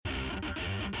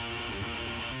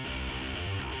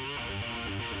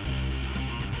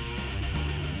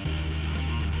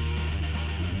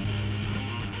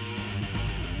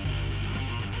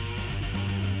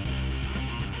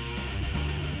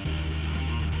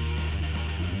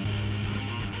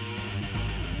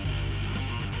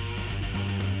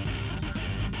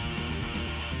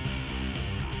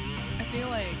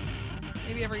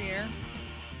maybe every year,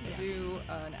 Yeah. I do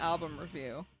an album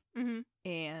review. Mm-hmm.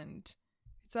 And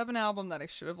it's of an album that I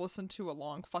should have listened to a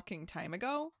long fucking time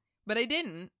ago, but I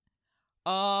didn't.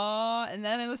 And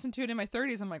then I listened to it in my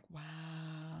 30s. I'm like, wow,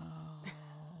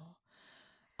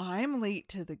 I'm late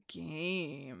to the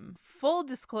game. Full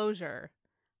disclosure,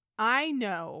 I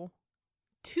know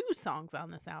 2 songs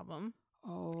on this album.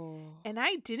 Oh. And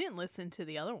I didn't listen to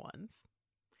the other ones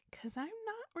because I'm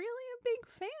not really a big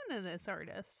fan of this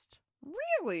artist.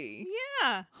 Really?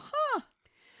 Yeah. Huh.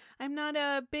 I'm not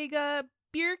a big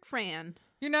Bjork fan.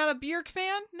 You're not a Bjork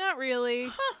fan? Not really.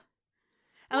 Huh.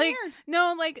 Like, Weird.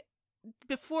 no, like,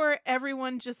 before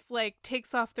everyone just, like,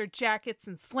 takes off their jackets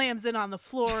and slams it on the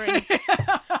floor and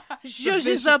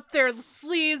zhuzhes up their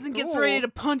sleeves and gets ready to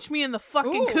punch me in the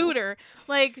fucking cooter.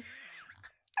 Like,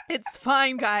 it's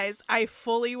fine, guys. I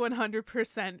fully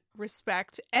 100%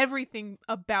 respect everything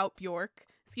about Bjork.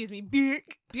 Excuse me,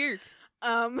 Bjork. Bjork.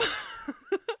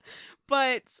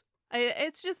 But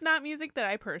it's just not music that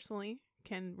I personally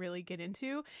can really get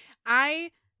into.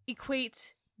 I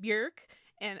equate Bjork,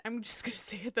 and I'm just going to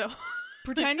say it though.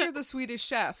 Pretend you're the Swedish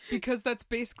chef, because that's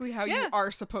basically how you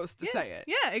are supposed to say it.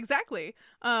 Yeah, exactly.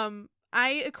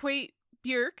 I equate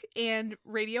Bjork and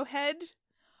Radiohead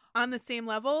on the same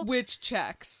level. Which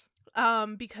checks.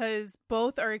 Because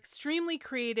both are extremely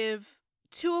creative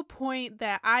to a point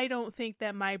that I don't think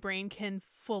that my brain can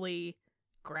fully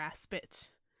grasp it.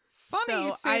 Funny so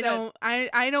you say that.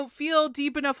 I don't feel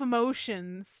deep enough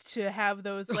emotions to have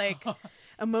those like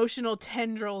emotional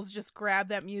tendrils just grab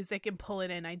that music and pull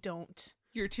it in. I don't.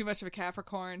 You're too much of a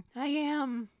Capricorn. I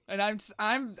am. And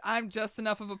I'm just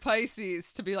enough of a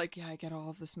Pisces to be like, yeah, I get all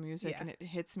of this music and it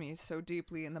hits me so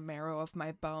deeply in the marrow of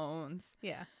my bones.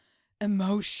 Yeah.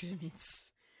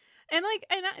 Emotions. And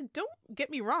don't get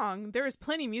me wrong, there is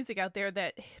plenty of music out there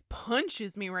that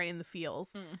punches me right in the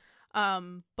feels.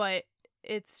 But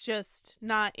it's just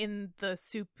not in the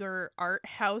super art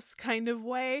house kind of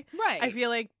way. Right. I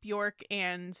feel like Bjork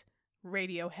and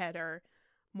Radiohead are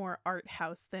more art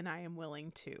house than I am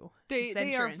willing to.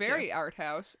 They are very art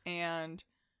house, and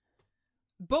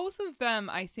both of them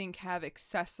I think have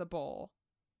accessible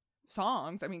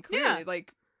songs. I mean, clearly,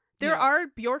 like there are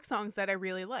Bjork songs that I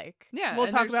really like. Yeah, we'll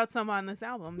talk about some on this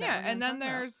album. Yeah, and then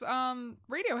there's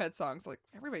Radiohead songs like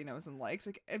everybody knows and likes.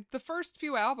 Like the first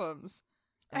few albums.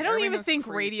 I don't even think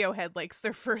Radiohead likes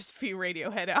their first few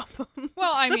Radiohead albums.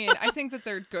 Well, I mean, I think that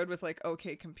they're good with like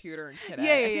OK Computer and Kid A.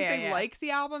 I think they like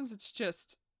the albums. It's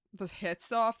just the hits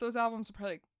though off those albums are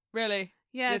probably like, really?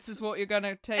 Yeah, this is what you're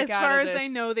gonna take out of this. As far as I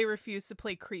know, they refuse to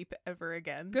play Creep ever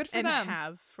again. Good for them. And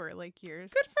have for like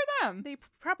years. Good for them.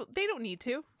 They don't need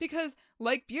to. Because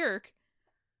like Bjork,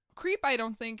 Creep I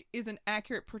don't think is an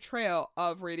accurate portrayal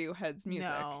of Radiohead's music.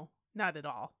 No, not at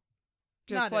all.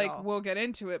 Just like we'll get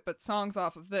into it, but songs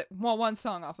off of one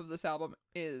song off of this album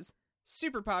is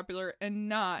super popular and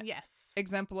not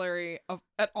exemplary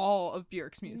at all of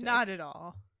Bjork's music. Not at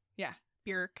all. Yeah.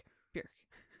 Bjork.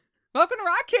 Welcome to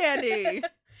Rock Candy.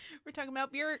 We're talking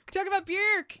about Bjork.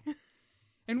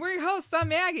 And we're your hosts. I'm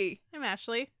Maggie. I'm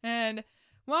Ashley. And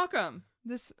welcome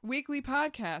this weekly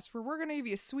podcast where we're going to give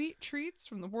you sweet treats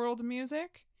from the world of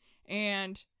music.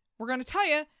 And we're going to tell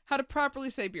you how to properly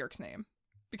say Bjork's name.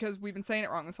 Because we've been saying it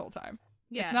wrong this whole time.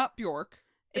 Yeah. It's not Bjork.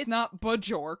 It's not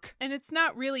Bjork. And it's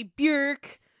not really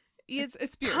Bjork. It's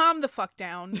Bjork. Calm the fuck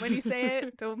down when you say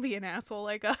it. Don't be an asshole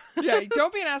like us. Yeah,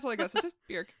 don't be an asshole like us. It's just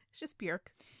Bjork. It's just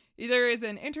Bjork. There is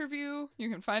an interview you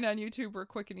can find on YouTube where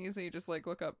quick and easy. Just like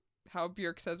look up how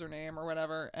Bjork says her name or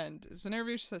whatever. And there's an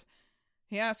interview.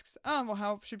 He asks, well,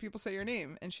 how should people say your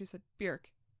name? And she said, Bjork.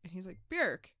 And he's like,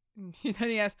 Bjork. And then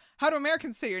he asks, how do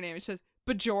Americans say your name? And she says,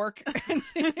 Bjork. And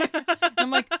I'm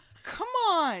like, come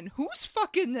on, who's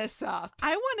fucking this up?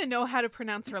 I want to know how to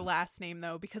pronounce her last name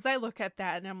though, because I look at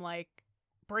that and I'm like,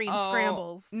 brain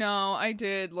scrambles. No, I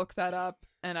did look that up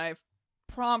and I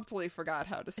promptly forgot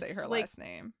how to say her last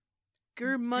name.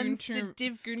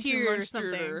 Germunster or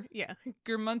something. Yeah.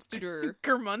 Germunster.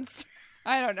 Germunster.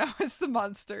 I don't know. It's the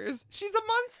Munsters. She's a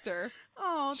Munster.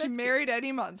 Oh, that's she married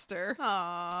Eddie Munster.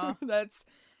 Aw. That's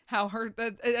how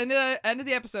end of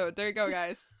the episode. There you go,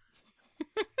 guys.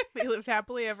 They lived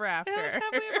happily ever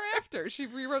after. She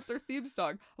rewrote their theme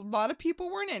song. A lot of people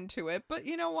weren't into it, but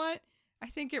you know what? I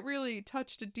think it really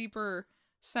touched a deeper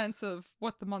sense of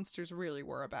what the Munsters really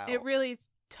were about. It really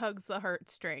tugs the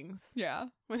heartstrings. Yeah.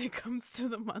 When it comes to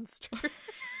the Munsters. What?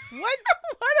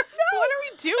 I don't know. What are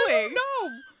we doing? I don't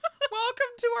know.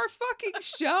 Welcome to our fucking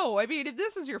show. I mean, if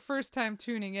this is your first time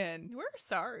tuning in, we're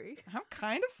sorry. I'm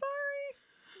kind of sorry.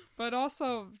 But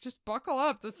also, just buckle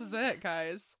up. This is it,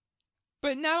 guys.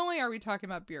 But not only are we talking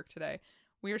about Bjork today,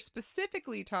 We are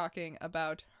specifically talking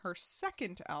about her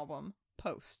second album,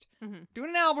 Post. Mm-hmm. Doing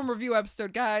an album review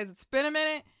episode, guys. It's been a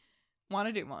minute. Want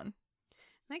to do one.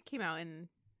 That came out in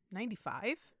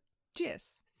 95?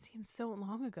 Yes. Seems so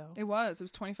long ago. It was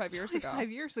 25 years ago.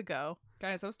 25 years ago.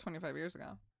 Guys, that was 25 years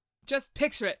ago. Just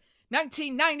picture it.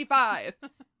 1995.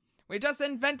 We just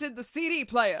invented the CD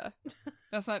player.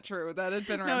 That's not true. That had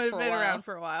been around for a while. Around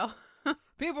for a while.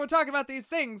 People were talking about these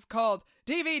things called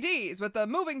DVDs with the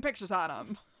moving pictures on them.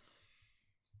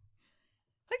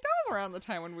 Like, that was around the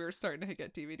time when we were starting to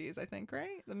get DVDs, I think,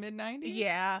 right? The mid-90s?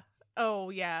 Yeah. Oh,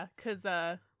 yeah. Because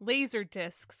laser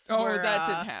discs that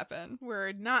didn't happen.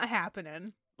 Were not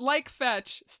happening. Like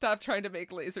Fetch, stop trying to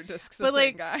make laser discs a But,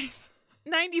 thing, guys.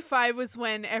 95 was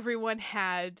when everyone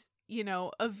had, you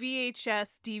know, a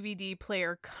VHS DVD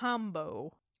player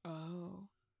combo. Oh,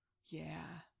 yeah.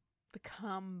 The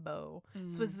combo.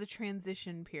 This was the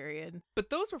transition period. But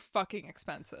those were fucking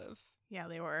expensive. Yeah,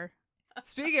 they were.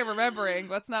 Speaking of remembering,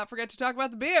 let's not forget to talk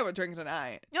about the beer we're drinking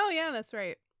tonight. Oh, yeah, that's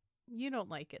right. You don't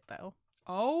like it, though.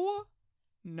 Oh,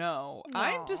 no.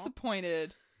 I'm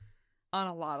disappointed on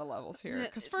a lot of levels here.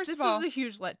 Because first of all... This is a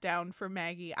huge letdown for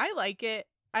Maggie. I like it.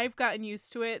 I've gotten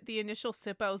used to it. The initial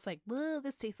sip, I was like, whoa,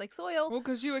 this tastes like soil. Well,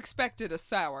 because you expected a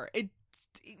sour.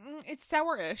 It's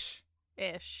sour-ish.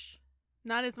 Ish.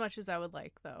 Not as much as I would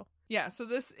like, though. Yeah, so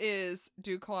this is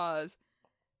DuClaw's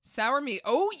Sour Me.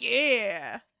 Oh,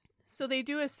 yeah! So they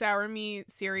do a Sour Me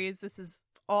series. This is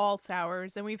all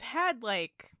sours. And we've had,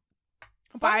 like,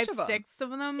 5, 6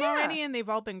 of them already, and they've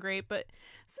all been great. But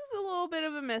this is a little bit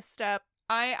of a misstep.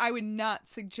 I would not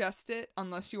suggest it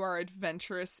unless you are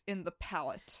adventurous in the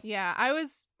palate. Yeah, I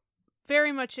was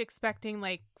very much expecting,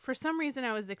 like, for some reason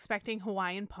I was expecting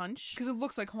Hawaiian Punch. Because it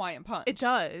looks like Hawaiian Punch. It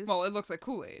does. Well, it looks like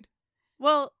Kool-Aid.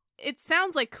 Well, it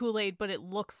sounds like Kool-Aid, but it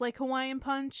looks like Hawaiian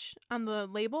Punch on the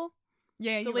label.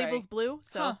 Yeah, the label's blue,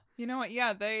 so... Huh. You know what?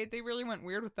 Yeah, they really went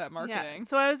weird with that marketing. Yeah.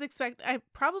 So I was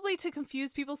probably to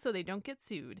confuse people so they don't get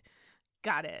sued.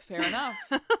 Got it. Fair enough.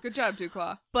 Good job,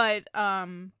 DuClaw. But,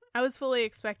 I was fully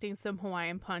expecting some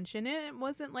Hawaiian Punch, and it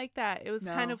wasn't like that. It was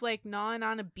kind of like gnawing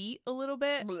on a beat a little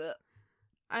bit. Blech.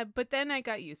 But then I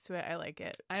got used to it. I like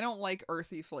it. I don't like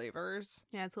earthy flavors.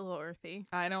 Yeah, it's a little earthy.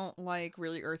 I don't like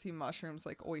really earthy mushrooms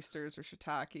like oysters or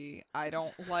shiitake. I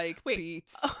don't like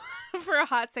beets. For a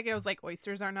hot second, I was like,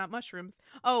 oysters are not mushrooms.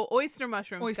 Oh, oyster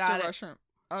mushrooms. Oyster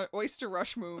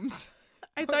rushrooms.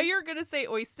 I thought you were gonna say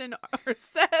Oyston or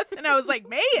Seth, and I was like,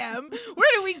 mayhem?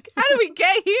 How do we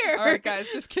get here? All right, guys,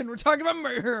 just kidding. We're talking about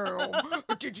mayhem.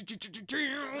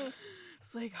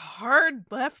 It's like hard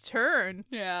left turn.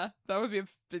 Yeah, that would be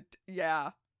yeah.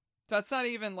 That's not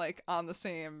even like on the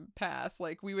same path.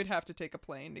 Like we would have to take a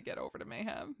plane to get over to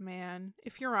Mayhem. Man,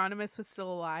 if Euronymous was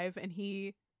still alive and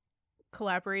he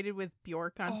collaborated with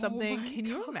Bjork on something, can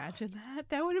you imagine that?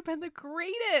 That would have been the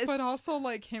greatest. But also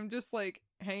like him just like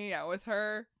hanging out with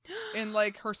her in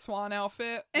like her Swan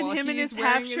outfit and while him in his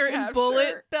wearing half shirt and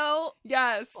bullet belt.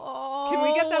 Yes. Oh. Can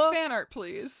we get that fan art,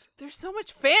 please? There's so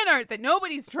much fan art that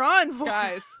nobody's drawn for.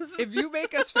 Guys, if you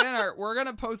make us fan art, we're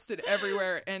gonna post it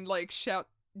everywhere and like shout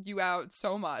you out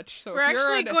so much. So we're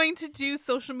actually going to do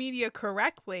social media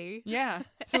correctly. Yeah.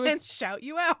 So and shout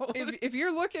you out. If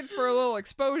you're looking for a little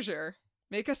exposure,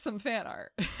 make us some fan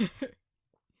art.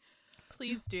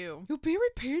 Please do. You'll be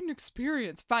repaid an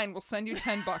experience. Fine, we'll send you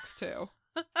 $10 too.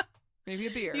 Maybe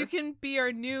a beer. You can be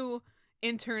our new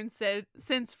intern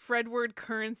since Fredward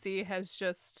Currency has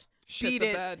just beat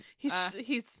it. Bed.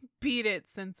 He's beat it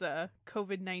since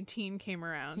COVID-19 came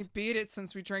around. He beat it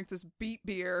since we drank this beet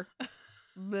beer.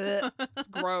 Blech. It's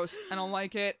gross. I don't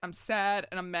like it. I'm sad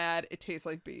and I'm mad. It tastes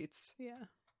like beets. Yeah.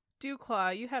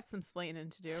 DuClaw, you have some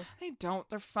splaining to do. They don't.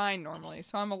 They're fine normally,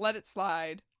 so I'm gonna let it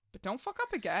slide. But don't fuck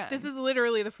up again. This is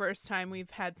literally the first time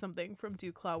we've had something from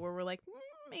DuClaw where we're like,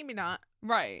 maybe not.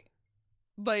 Right.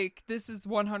 Like, this is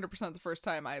 100% the first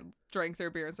time I drank their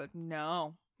beer and said,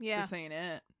 no. Yeah. This ain't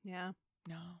it. Yeah.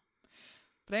 No.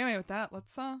 But anyway, with that,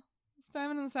 let's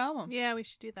dive into this album. Yeah, we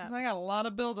should do that. 'Cause I got a lot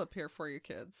of build up here for you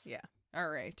kids. Yeah. All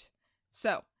right.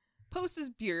 So, Post is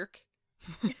Bjork.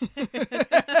 I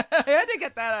had to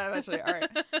get that out eventually. All right.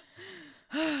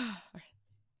 All right.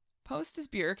 Post is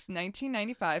Bjork's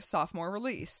 1995 sophomore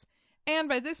release. And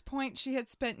by this point, she had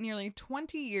spent nearly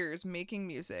 20 years making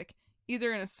music,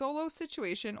 either in a solo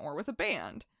situation or with a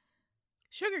band.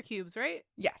 Sugar Cubes, right?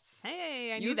 Yes.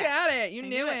 Hey, I knew you that. got it. You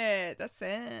knew it. That's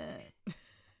it.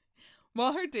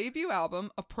 While her debut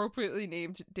album, appropriately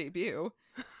named Debut,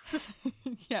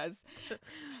 yes,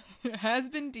 has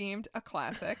been deemed a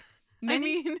classic. I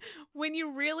mean, when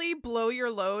you really blow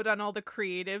your load on all the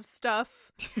creative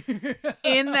stuff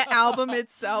in the album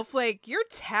itself, like, you're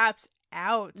tapped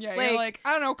out. Yeah, you're like,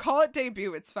 I don't know, call it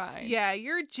debut, it's fine. Yeah,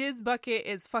 your jizz bucket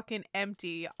is fucking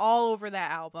empty all over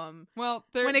that album. Well,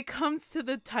 when it comes to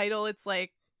the title, it's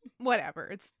like, whatever,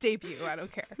 it's debut, I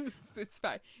don't care. It's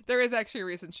fine. There is actually a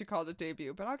reason she called it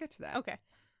debut, but I'll get to that. Okay.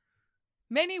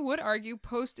 Many would argue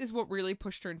Post is what really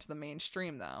pushed her into the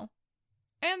mainstream, though.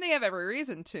 And they have every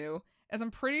reason to, as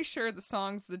I'm pretty sure the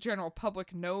songs the general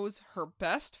public knows her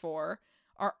best for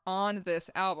are on this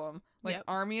album, like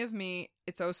Army of Me,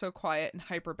 It's Oh So Quiet, and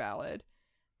Hyper Ballad.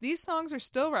 These songs are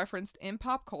still referenced in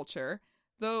pop culture,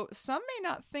 though some may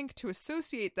not think to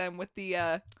associate them with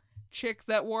the chick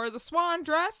that wore the swan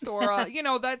dress or,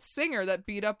 that singer that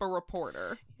beat up a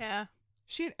reporter. Yeah.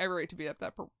 She had every right to beat up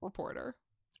that reporter.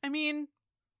 I mean,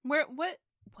 what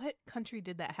country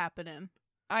did that happen in?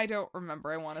 I don't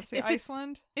remember. I want to say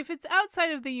Iceland. If it's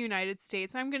outside of the United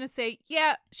States, I'm going to say,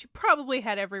 yeah, she probably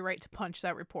had every right to punch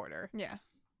that reporter. Yeah.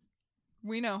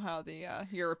 We know how the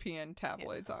European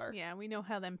tabloids are. Yeah, we know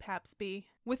how them paps be.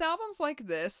 With albums like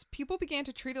this, people began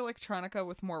to treat electronica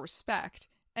with more respect,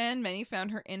 and many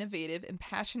found her innovative and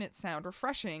passionate sound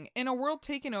refreshing in a world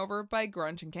taken over by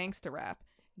grunge and gangsta rap.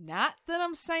 Not that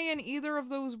I'm saying either of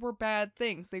those were bad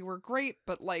things. They were great,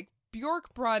 but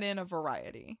Bjork brought in a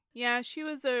variety. Yeah, she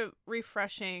was a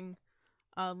refreshing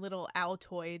little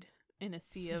Altoid in a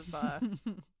sea of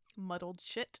muddled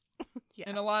shit. Yeah.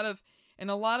 And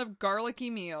a lot of garlicky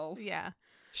meals. Yeah.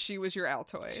 She was your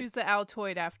Altoid. She was the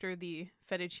Altoid after the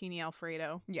fettuccine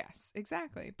Alfredo. Yes,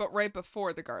 exactly. But right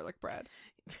before the garlic bread.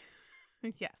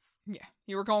 Yes. Yeah.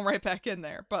 You were going right back in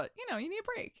there. But, you need a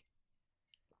break.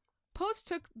 Post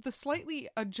took the slightly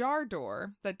ajar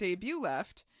door that Debut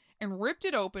left and ripped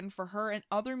it open for her and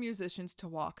other musicians to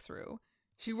walk through.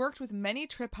 She worked with many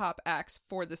trip-hop acts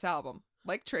for this album,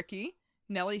 like Tricky,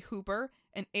 Nellie Hooper,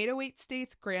 and 808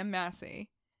 State's Graham Massey.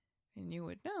 And you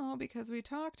would know because we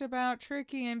talked about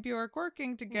Tricky and Bjork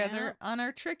working together on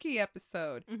our Tricky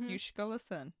episode. Mm-hmm. You should go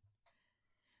listen.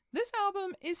 This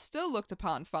album is still looked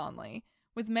upon fondly,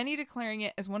 with many declaring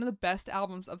it as one of the best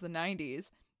albums of the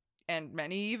 90s, and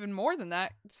many even more than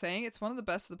that saying it's one of the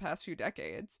best of the past few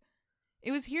decades.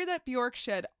 It was here that Bjork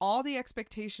shed all the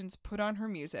expectations put on her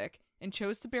music and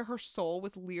chose to bare her soul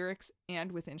with lyrics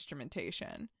and with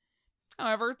instrumentation.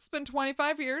 However, it's been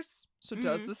 25 years, so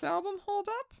does this album hold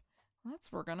up?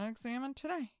 That's what we're going to examine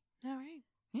today. All right.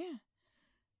 Yeah.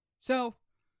 So,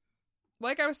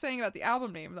 like I was saying about the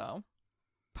album name, though,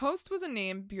 Post was a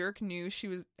name Bjork knew she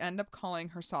would end up calling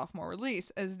her sophomore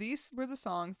release, as these were the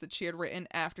songs that she had written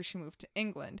after she moved to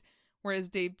England, whereas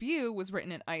Debut was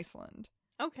written in Iceland.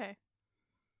 Okay.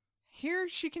 Here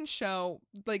she can show,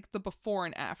 the before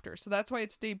and after, so that's why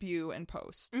it's Debut and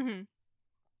Post. Mm-hmm. And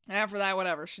after that,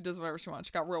 whatever, she does whatever she wants.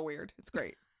 She got real weird. It's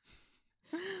great.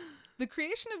 The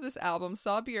creation of this album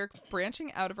saw Bjork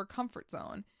branching out of her comfort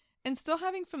zone, and still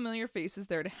having familiar faces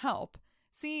there to help.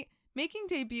 See, making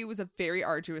Debut was a very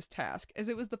arduous task, as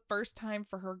it was the first time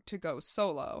for her to go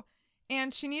solo,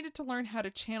 and she needed to learn how to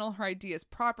channel her ideas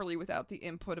properly without the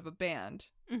input of a band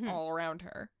all around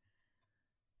her.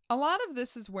 A lot of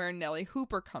this is where Nellie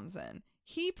Hooper comes in.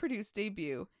 He produced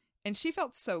Debut, and she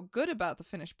felt so good about the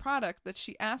finished product that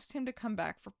she asked him to come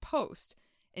back for Post.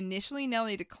 Initially,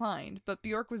 Nellie declined, but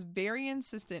Bjork was very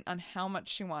insistent on how much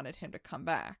she wanted him to come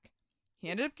back. He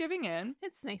ended up giving in.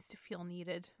 It's nice to feel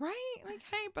needed. Right?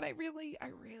 Hey, but I really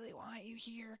want you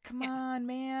here. Come on,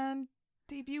 man.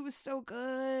 Debut was so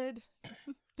good.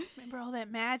 Remember all that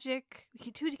magic? We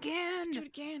can do it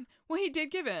again. Well, he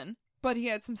did give in, but he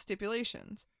had some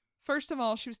stipulations. First of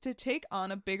all, she was to take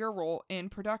on a bigger role in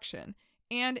production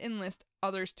and enlist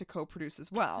others to co-produce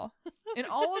as well. And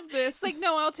all of this... It's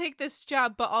no, I'll take this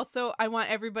job, but also I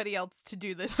want everybody else to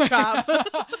do this job.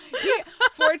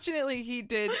 Fortunately, he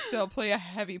did still play a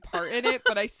heavy part in it,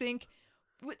 but I think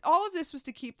all of this was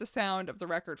to keep the sound of the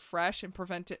record fresh and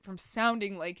prevent it from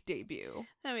sounding like Debut.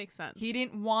 That makes sense. He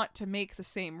didn't want to make the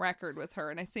same record with her,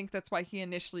 and I think that's why he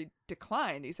initially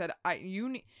declined. He said,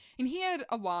 and he had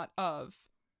a lot of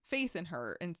faith in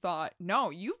her and thought, no,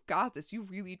 you've got this. You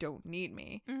really don't need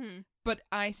me. Mm-hmm. But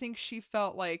I think she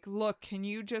felt look, can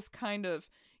you just kind of,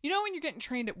 when you're getting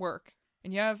trained at work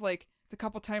and you have the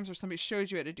couple times where somebody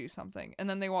shows you how to do something and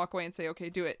then they walk away and say, okay,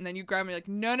 do it. And then you grab me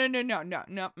no.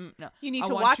 You need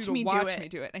to watch me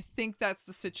do it. And I think that's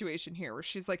the situation here where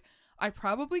she's like, I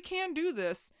probably can do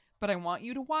this, but I want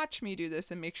you to watch me do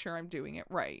this and make sure I'm doing it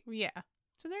right. Yeah.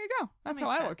 So there you go. That's how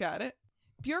I look at it.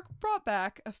 Bjork brought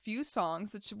back a few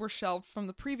songs that were shelved from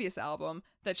the previous album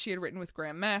that she had written with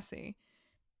Graham Massey.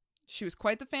 She was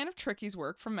quite the fan of Tricky's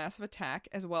work from Massive Attack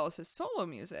as well as his solo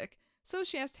music, so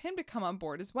she asked him to come on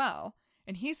board as well.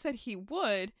 And he said he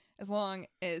would as long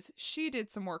as she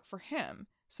did some work for him.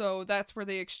 So that's where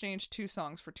they exchanged 2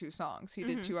 songs for 2 songs. He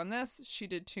did 2 on this. She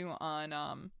did 2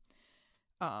 on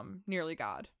Nearly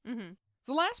God. Mm-hmm.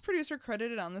 The last producer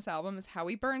credited on this album is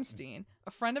Howie Bernstein,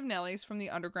 a friend of Nelly's from the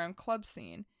underground club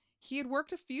scene. He had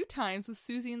worked a few times with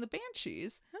Susie and the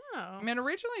Banshees. Oh. I mean,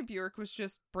 originally Bjork was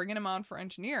just bringing him on for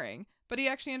engineering, but he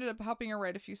actually ended up helping her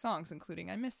write a few songs, including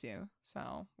I Miss You,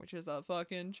 which is a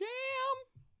fucking jam.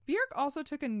 Bjork also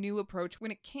took a new approach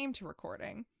when it came to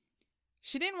recording.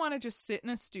 She didn't want to just sit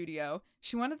in a studio.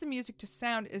 She wanted the music to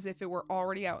sound as if it were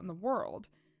already out in the world.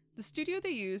 The studio they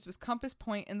used was Compass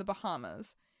Point in the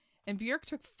Bahamas, and Bjork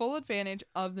took full advantage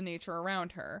of the nature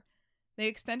around her. They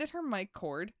extended her mic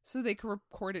cord so they could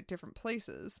record at different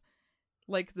places,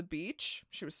 like the beach,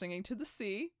 she was singing to the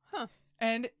sea,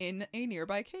 and in a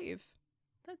nearby cave.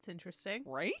 That's interesting.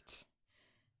 Right?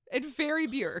 And very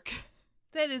Bjork.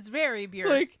 That is very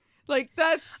Bjork. Like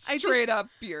that's straight up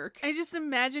Bjork. I just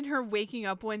imagine her waking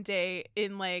up one day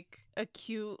in like a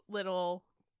cute little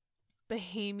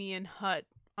Bahamian hut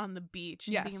on the beach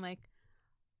and being like,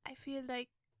 I feel like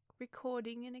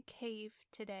recording in a cave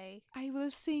today. I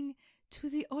will sing to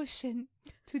the ocean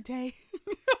today.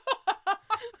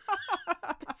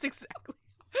 That's exactly.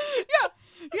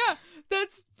 Yeah.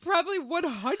 That's probably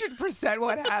 100%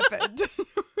 what happened.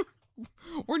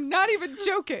 We're not even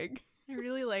joking. I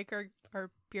really like our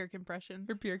Bjork impressions.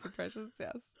 Her Bjork impressions,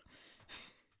 yes.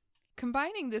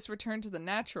 Combining this return to the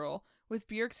natural with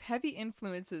Bjork's heavy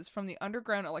influences from the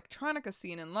underground electronica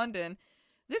scene in London,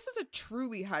 this is a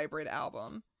truly hybrid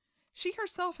album. She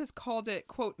herself has called it,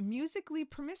 quote, musically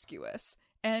promiscuous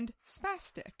and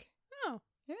spastic. Oh.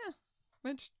 Yeah.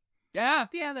 Which, yeah.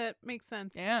 Yeah, that makes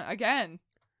sense. Yeah, again,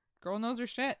 girl knows her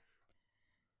shit.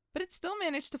 But it still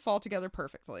managed to fall together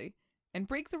perfectly and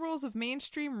break the rules of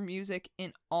mainstream music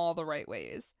in all the right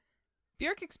ways.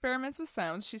 Bjork experiments with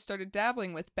sounds she started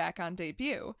dabbling with back on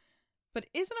debut, but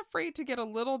isn't afraid to get a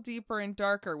little deeper and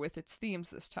darker with its themes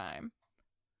this time.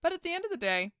 But at the end of the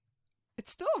day,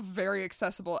 it's still a very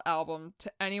accessible album to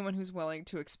anyone who's willing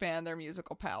to expand their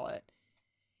musical palette.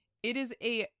 It is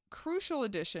a crucial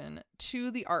addition to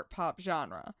the art pop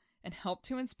genre and helped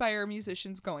to inspire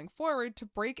musicians going forward to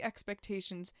break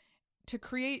expectations to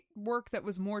create work that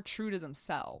was more true to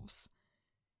themselves.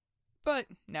 But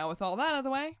now with all that out of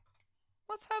the way,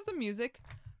 let's have the music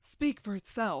speak for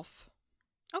itself.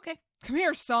 Okay. Come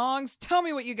here, songs. Tell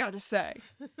me what you got to say.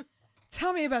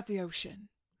 Tell me about the ocean.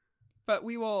 But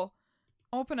we will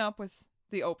open up with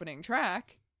the opening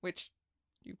track, which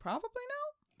you probably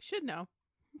know? Should know.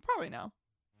 Probably know.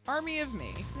 Army of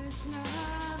Me. There's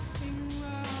nothing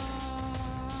wrong.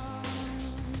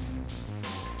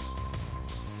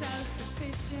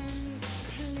 Self-sufficient,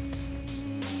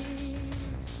 please.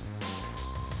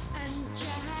 And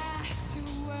jack to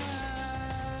work.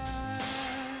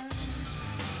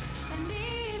 And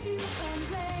if you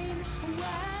complain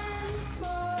once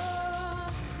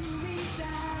more, you be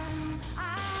down,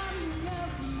 I'm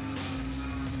lovely.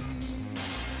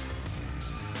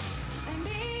 And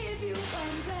if you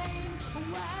complain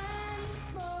once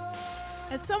more.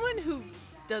 As someone who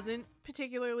doesn't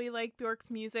particularly like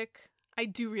Bjork's music, I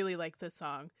do really like this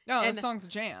song. Oh, and this song's a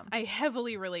jam. I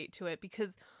heavily relate to it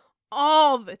because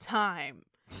all the time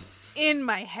in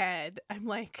my head, I'm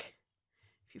like,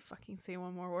 if you fucking say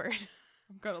one more word,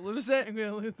 I'm gonna lose it. I'm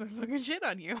gonna lose my fucking shit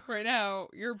on you. Right now,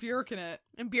 you're Bjorking it.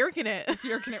 I'm Bjorking it.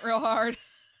 Bjorking it real hard.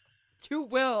 You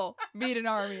will meet an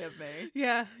army of me.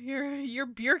 Yeah, you're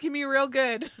Bjorking me real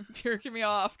good. Bjorking me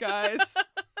off, guys.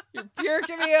 You're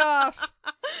Bjorking me off.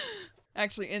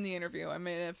 Actually, in the interview, I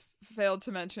may have failed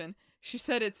to mention, she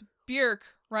said it's Bjork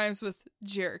rhymes with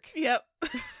jerk. Yep.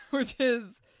 Which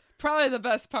is probably the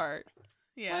best part.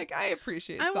 Yeah. Like, I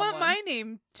appreciate I someone. want my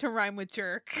name to rhyme with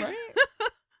jerk. Right?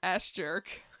 Ass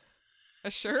jerk.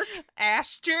 A shirk?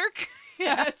 Ash jerk?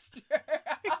 Yeah. Ass jerk.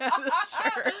 Yeah,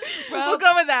 sure. Well, We'll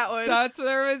go with that one. That's what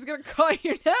everybody's going to call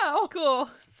you now. Cool.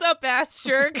 Sup, ass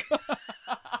jerk?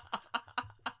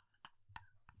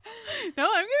 No,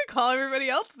 I'm going to call everybody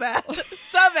else that.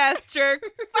 Sup, ass jerk?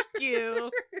 Fuck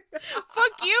you.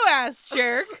 Fuck you, ass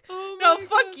jerk. Oh No, my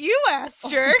fuck God. you, ass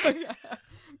jerk. Oh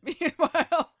my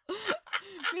God.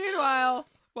 Meanwhile,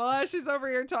 while Ashley's over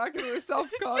here talking to herself,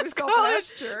 calling Just herself call an it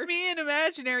ass jerk. Me and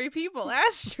imaginary people,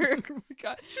 ass jerks. Oh my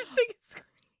God. Just think it's great.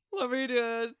 Let me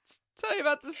tell you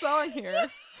about the song here.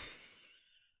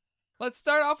 Let's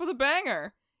start off with a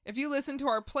banger. If you listened to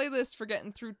our playlist for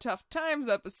Getting Through Tough Times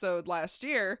episode last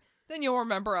year, then you'll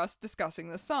remember us discussing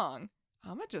this song.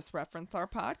 I'ma just reference our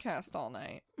podcast all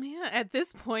night. Yeah, at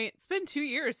this point, it's been 2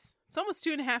 years. It's almost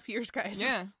 2.5 years, guys.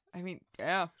 Yeah, I mean,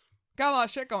 yeah. Got a lot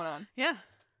of shit going on. Yeah.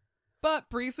 But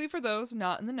briefly for those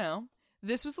not in the know,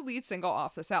 this was the lead single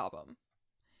off this album.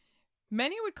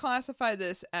 Many would classify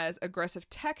this as aggressive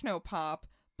techno-pop,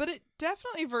 but it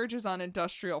definitely verges on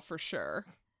industrial for sure.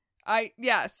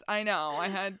 Yes, I know.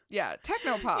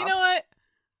 Techno-pop. You know what?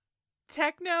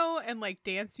 Techno and like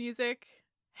dance music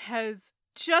has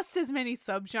just as many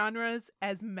subgenres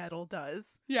as metal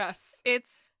does. Yes.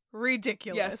 It's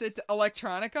ridiculous. Yes, it's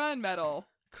electronica and metal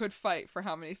could fight for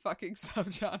how many fucking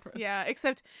subgenres. Yeah,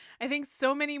 except I think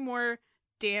so many more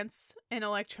dance and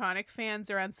electronic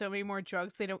fans are on so many more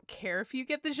drugs they don't care if you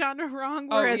get the genre wrong,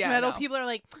 whereas metal people are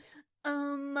like,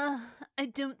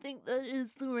 I don't think that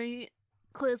is the right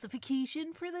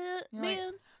classification for that, You're man.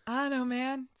 like, I know,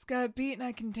 man. It's got a beat and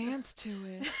I can dance to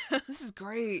it. This is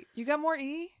great. You got more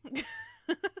E?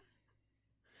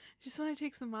 Just want to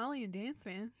take some Molly and dance,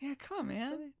 man. Yeah, come on,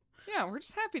 man. Yeah, we're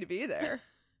just happy to be there.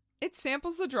 It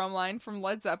samples the drum line from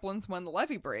Led Zeppelin's When the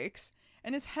Levee Breaks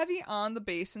and is heavy on the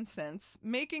bass and synths,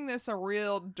 making this a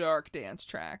real dark dance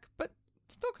track, but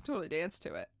still can totally dance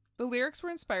to it. The lyrics were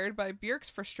inspired by Bjork's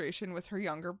frustration with her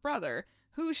younger brother,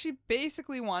 who she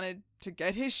basically wanted to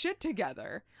get his shit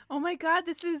together. Oh my god,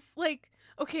 this is like,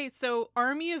 okay, so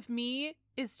Army of Me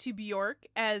is to Bjork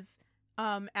as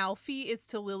Alfie is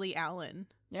to Lily Allen.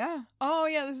 Yeah. Oh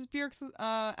yeah, this is Bjork's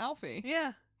Alfie.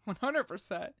 Yeah.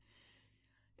 100%.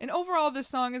 And overall, this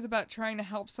song is about trying to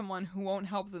help someone who won't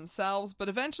help themselves, but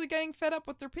eventually getting fed up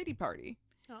with their pity party.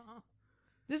 Aw.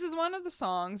 This is one of the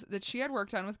songs that she had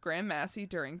worked on with Graham Massey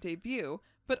during debut,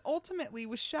 but ultimately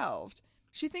was shelved.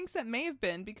 She thinks that may have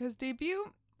been because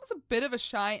debut was a bit of a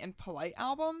shy and polite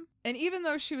album, and even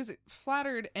though she was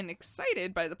flattered and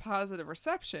excited by the positive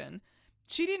reception,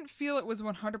 she didn't feel it was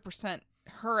 100%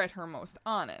 her at her most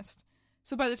honest.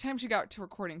 So by the time she got to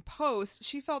recording Post,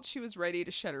 she felt she was ready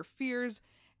to shed her fears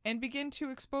and begin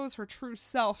to expose her true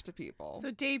self to people.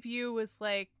 So debut was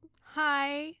like,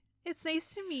 hi, it's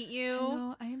nice to meet you.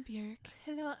 Hello, I am Bjork.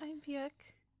 Hello, I'm Bjork.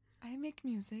 I make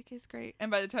music, it's great.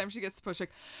 And by the time she gets to Post, she's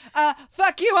like,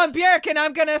 fuck you, I'm Bjork, and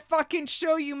I'm gonna fucking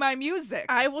show you my music.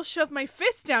 I will shove my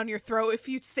fist down your throat if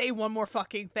you say one more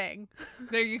fucking thing.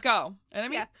 There you go. And I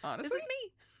mean, Yeah, honestly, this is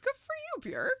me. good for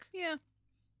you, Bjork. Yeah.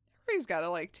 Everybody's gotta,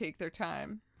 like, take their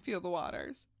time, feel the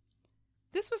waters.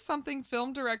 This was something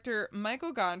film director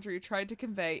Michael Gondry tried to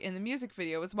convey in the music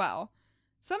video as well.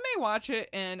 Some may watch it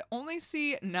and only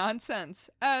see nonsense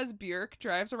as Bjork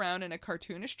drives around in a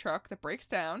cartoonish truck that breaks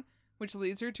down, which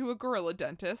leads her to a gorilla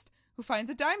dentist who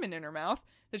finds a diamond in her mouth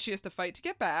that she has to fight to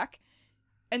get back,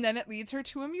 and then it leads her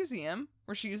to a museum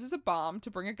where she uses a bomb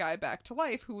to bring a guy back to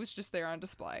life who was just there on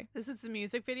display. This is the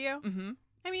music video? Mm-hmm.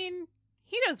 I mean,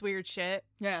 he does weird shit.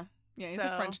 Yeah. Yeah, he's a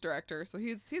So- French director, so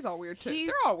he's all weird too. He's-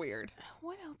 They're all weird.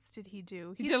 What else did he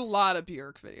do? He did a lot of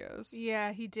Bjork videos.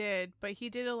 Yeah, he did. But he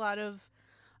did a lot of,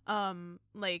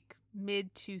 like,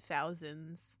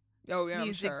 mid-2000s Oh, yeah,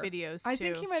 music I'm sure. videos, I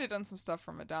think too. he might have done some stuff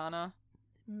for Madonna.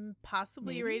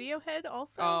 Possibly Maybe? Radiohead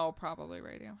also? Oh, probably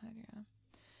Radiohead, yeah.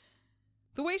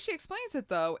 The way she explains it,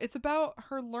 though, it's about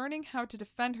her learning how to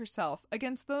defend herself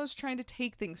against those trying to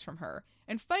take things from her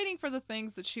and fighting for the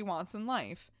things that she wants in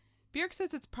life. Bjork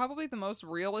says it's probably the most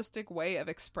realistic way of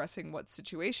expressing what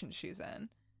situation she's in.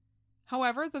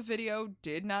 However, the video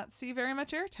did not see very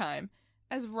much airtime,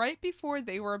 as right before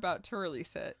they were about to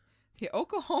release it, the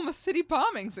Oklahoma City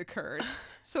bombings occurred,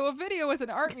 so a video with an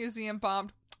art museum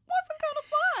bombed wasn't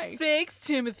gonna fly. Thanks,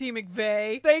 Timothy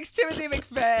McVeigh. Thanks, Timothy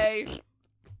McVeigh.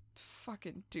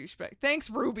 Fucking douchebag. Thanks,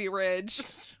 Ruby Ridge.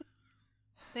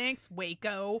 Thanks,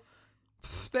 Waco.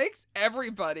 Thanks,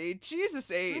 everybody. Jesus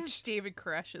This is H. David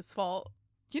Koresh's fault.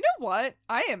 You know what?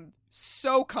 I am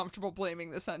so comfortable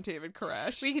blaming this on David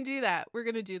Koresh. We can do that. We're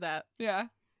going to do that. Yeah.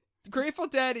 Grateful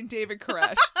Dead and David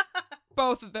Koresh.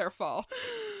 Both of their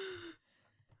faults.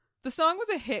 The song was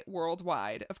a hit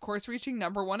worldwide, of course reaching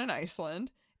 #1 in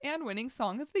Iceland and winning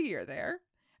Song of the Year there,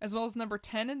 as well as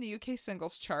 #10 in the UK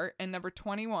singles chart and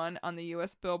 #21 on the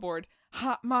US Billboard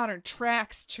Hot Modern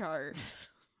Tracks chart.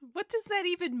 What does that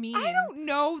even mean? I don't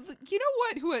know. You know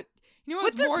what? You know What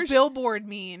what's does more Billboard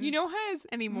mean? You know has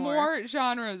anymore? more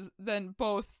genres than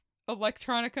both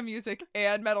electronica music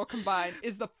and metal combined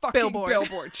is the fucking Billboard.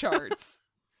 Billboard charts.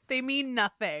 They mean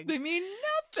nothing. They mean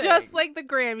nothing. Just like the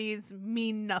Grammys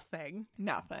mean nothing.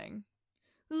 nothing.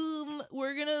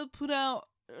 We're gonna put out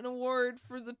an award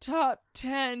for the top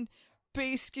 10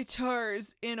 bass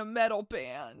guitars in a metal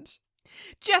band.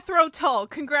 Jethro Tull,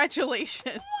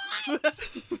 congratulations.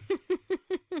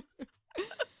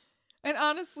 And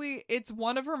honestly, it's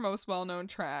one of her most well-known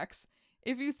tracks.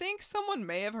 If you think someone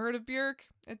may have heard of Bjork,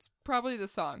 it's probably the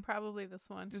song. Probably this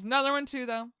one. There's another one too,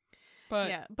 though. But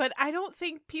Yeah, but I don't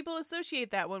think people associate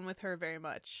that one with her very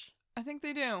much. I think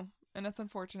they do, and it's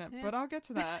unfortunate. Yeah. But I'll get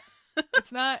to that.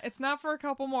 It's not for a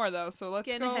couple more though. So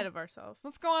let's Getting ahead of ourselves.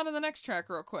 Let's go on to the next track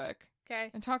real quick. Okay.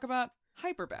 And talk about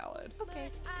Hyper Ballad. Okay.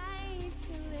 I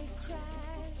still they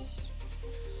crash.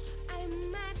 I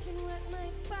imagine what my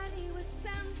body would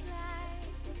sound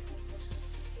like,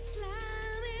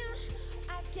 slamming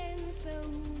against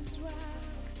those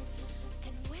rocks.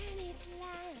 And when it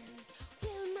lands,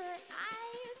 will my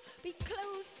eyes be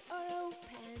closed or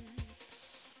open?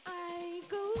 I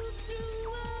go through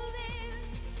all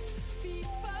this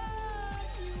before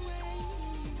you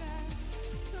wake up,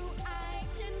 so I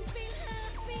can feel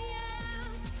happier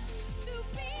to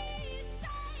be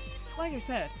safe. Like I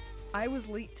said, I was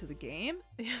late to the game,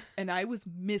 and I was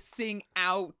missing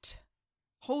out.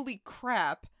 Holy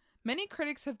crap. Many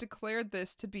critics have declared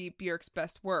this to be Bjork's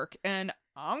best work, and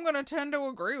I'm gonna tend to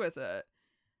agree with it.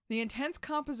 The intense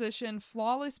composition,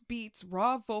 flawless beats,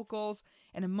 raw vocals,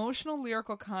 and emotional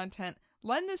lyrical content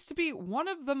lend this to be one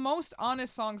of the most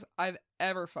honest songs I've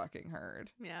ever fucking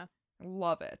heard. Yeah.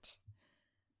 Love it.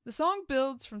 The song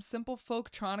builds from simple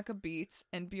folktronica beats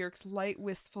and Bjork's light,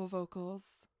 wistful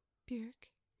vocals. Bjork.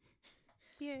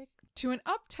 To an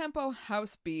up-tempo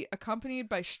house beat accompanied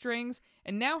by strings,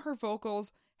 and now her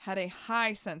vocals had a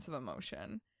high sense of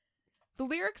emotion. The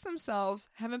lyrics themselves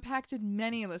have impacted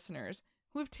many listeners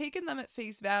who have taken them at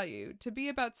face value to be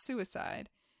about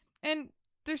suicide, and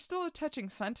there's still a touching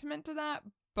sentiment to that,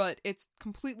 but it's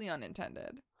completely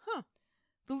unintended. Huh.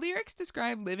 The lyrics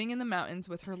describe living in the mountains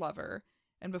with her lover,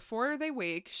 and before they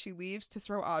wake, she leaves to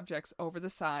throw objects over the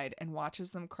side and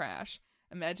watches them crash,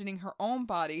 imagining her own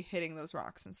body hitting those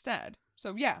rocks instead.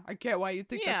 So yeah, I get why you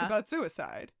think that's Yeah. about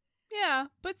suicide. Yeah,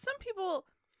 but some people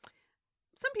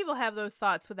have those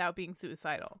thoughts without being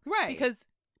suicidal. Right. Because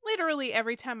literally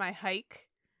every time I hike,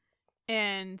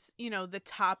 and, you know, the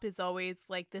top is always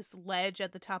like this ledge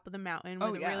at the top of the mountain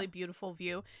with a really beautiful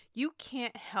view, you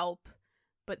can't help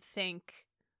but think,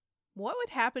 what would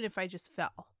happen if I just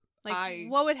fell? Like,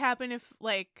 what would happen if,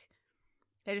 like,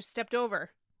 I just stepped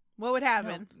over? What would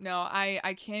happen? No,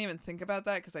 I can't even think about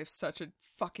that because I have such a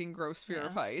fucking gross fear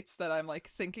of heights that I'm, like,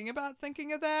 thinking of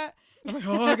that. I'm like,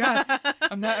 oh, God,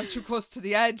 I'm too close to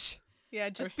the edge. Yeah,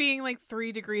 just being like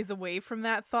 3 degrees away from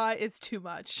that thought is too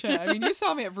much. Yeah, I mean, you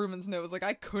saw me at Vrooman's Nose. Like,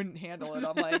 I couldn't handle it.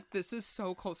 I'm like, this is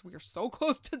so close. We are so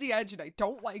close to the edge, and I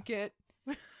don't like it.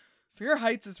 Fear of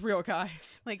heights is real,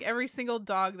 guys. Like, every single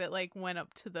dog that, like, went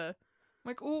up to the...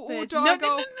 Like, ooh, edge. doggo.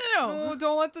 No. Oh,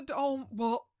 don't let the... Oh,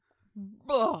 well...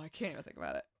 Oh, I can't even think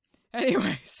about it.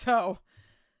 Anyway, so...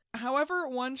 However,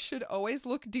 one should always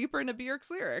look deeper into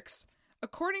Bjork's lyrics.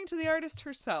 According to the artist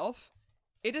herself...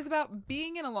 It is about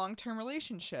being in a long-term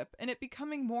relationship and it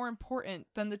becoming more important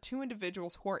than the two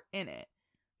individuals who are in it.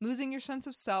 Losing your sense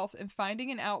of self and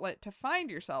finding an outlet to find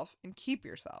yourself and keep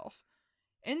yourself.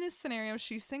 In this scenario,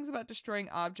 she sings about destroying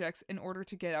objects in order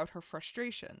to get out her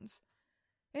frustrations.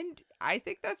 And I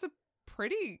think that's a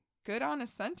pretty good,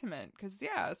 honest sentiment. Because,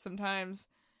 yeah, sometimes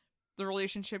the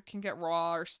relationship can get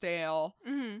raw or stale,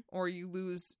 or you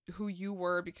lose who you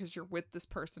were because you're with this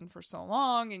person for so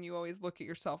long and you always look at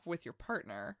yourself with your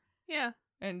partner. Yeah.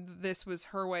 And this was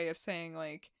her way of saying,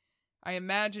 like, I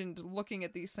imagined looking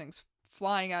at these things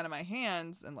flying out of my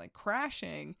hands and, like,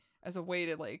 crashing as a way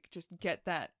to, like, just get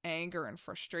that anger and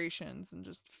frustrations and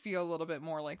just feel a little bit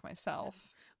more like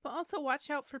myself. But also watch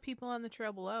out for people on the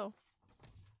trail below.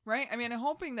 Right? I mean, I'm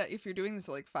hoping that if you're doing this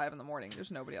at like 5 a.m,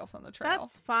 there's nobody else on the trail.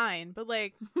 That's fine, but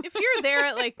like if you're there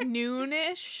at like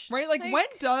noonish, right? Like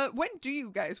when do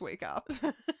you guys wake up?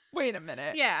 Wait a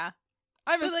minute. Yeah,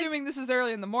 I'm assuming this is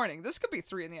early in the morning. This could be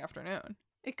 3 in the afternoon.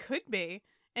 It could be,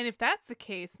 and if that's the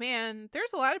case, man,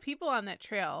 there's a lot of people on that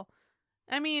trail.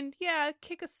 I mean, yeah,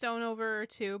 kick a stone over or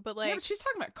two, but like, yeah, but she's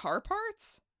talking about car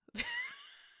parts.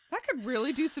 That could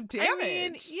really do some damage. I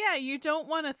mean, yeah, you don't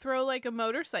want to throw like a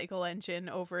motorcycle engine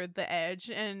over the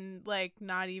edge and like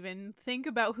not even think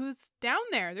about who's down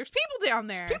there. There's people down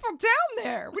there. There's people down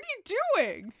there. What are you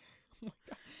doing? Oh my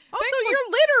God. Also,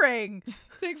 you're littering.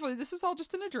 Thankfully, this was all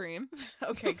just in a dream.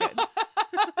 Okay, good.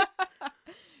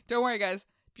 Don't worry, guys.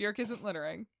 Bjork isn't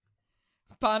littering.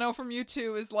 Bono from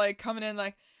U2 is like coming in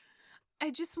like,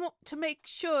 I just want to make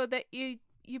sure that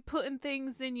you're putting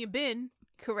things in your bin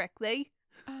correctly.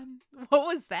 What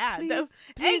was that?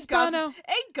 Please, Bono.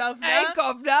 Hey, governor. Hey,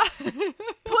 governor.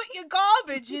 Put your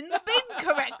garbage in the bin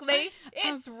correctly.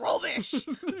 It's rubbish.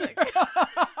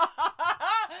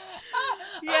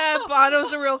 Yeah,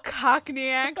 Bono's a real Cockney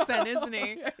accent, isn't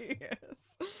he? Yeah, he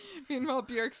is. Meanwhile,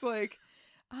 Bjork's like,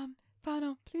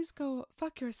 Bono, please go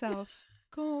fuck yourself.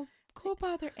 Go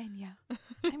bother Enya.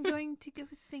 I'm going to go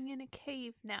sing in a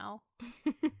cave now.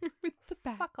 With the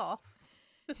bats. Fuck off.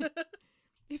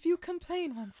 If you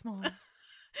complain once more,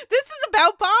 This is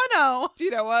about Bono. Do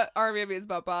you know what? Our baby is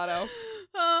about Bono.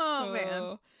 Oh,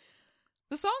 man.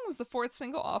 The song was the 4th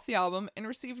single off the album and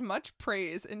received much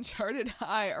praise and charted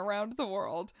high around the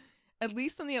world, at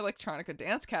least in the electronica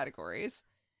dance categories.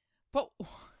 But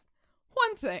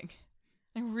one thing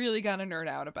I really got to nerd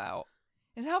out about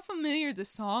is how familiar this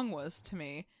song was to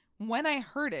me when I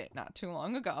heard it not too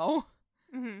long ago.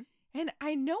 Mm-hmm. And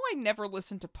I know I never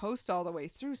listened to Post all the way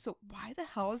through, so why the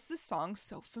hell is this song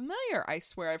so familiar? I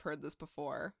swear I've heard this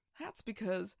before. That's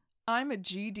because I'm a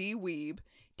GD weeb.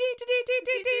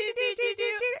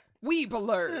 Weeb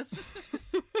alert.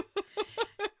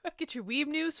 Get your weeb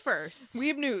news first.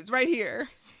 Weeb news right here.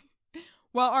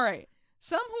 Well, all right.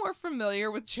 Some who are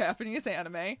familiar with Japanese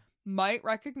anime might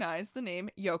recognize the name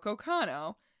Yoko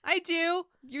Kanno. I do.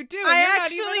 You do. And I you're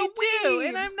actually not even a do, weeb.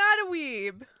 and I'm not a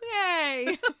weeb.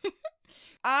 Yay.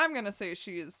 I'm going to say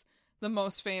she's the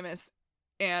most famous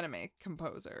anime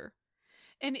composer.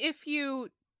 And if you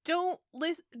don't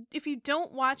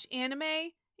watch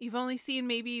anime, you've only seen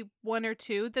maybe 1 or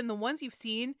 2, then the ones you've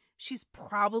seen, she's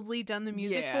probably done the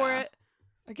music for it.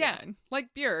 Again,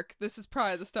 like Bjork, this is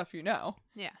probably the stuff you know.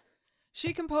 Yeah.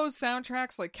 She composed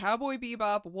soundtracks like Cowboy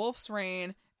Bebop, Wolf's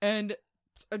Rain, and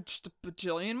just a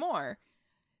bajillion more.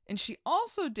 And she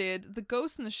also did the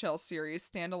Ghost in the Shell series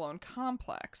standalone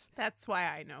complex. That's why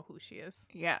I know who she is.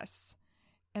 Yes.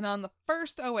 And on the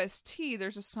first OST,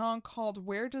 there's a song called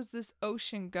Where Does This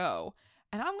Ocean Go?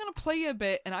 And I'm going to play you a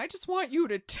bit, and I just want you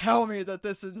to tell me that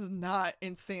this is not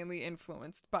insanely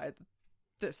influenced by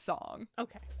this song.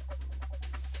 Okay.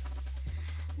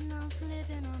 Now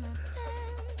sleeping on a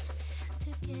bench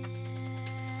together.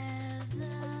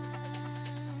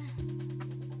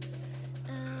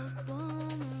 A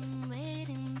woman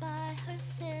waiting by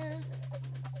herself,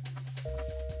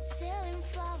 selling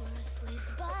flowers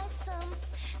placed by some,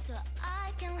 so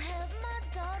I can help my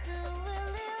daughter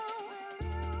will you.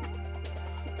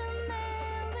 The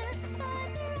man with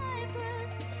spider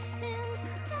eyebrows is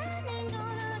standing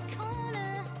on a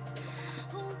corner.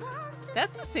 Who wants to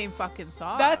That's the same fucking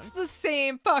song. That's the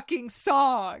same fucking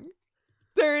song.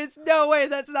 There is no way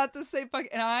that's not the same fucking...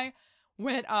 And I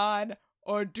went on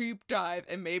a deep dive,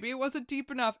 and maybe it wasn't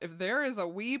deep enough. If there is a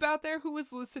weeb out there who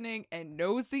is listening and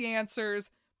knows the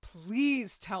answers,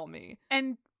 please tell me.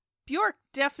 And Bjork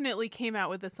definitely came out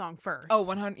with the song first. Oh,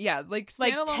 100. Yeah, like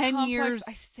Standalone 10 Complex, years.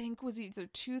 I think was either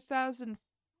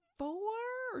 2004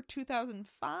 or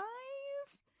 2005.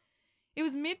 It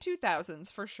was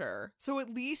mid-2000s for sure. So at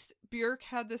least Bjork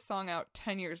had this song out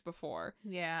 10 years before.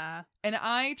 Yeah. And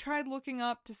I tried looking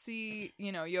up to see,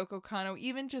 Yoko Kanno,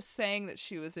 even just saying that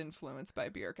she was influenced by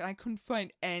Bjork, and I couldn't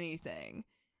find anything.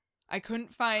 I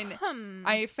couldn't find...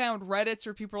 I found Reddits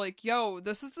where people were like, yo,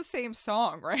 this is the same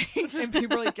song, right? And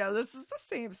people were like, yeah, this is the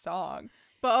same song.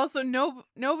 But also,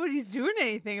 nobody's doing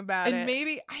anything about it. And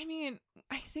maybe,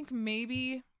 I think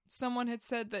maybe someone had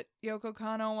said that Yoko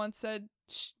Kanno once said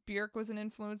Bjork was an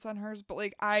influence on hers, but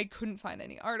I couldn't find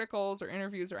any articles or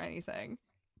interviews or anything.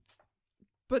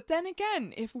 But then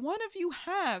again, if one of you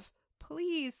have,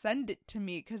 please send it to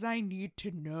me, because I need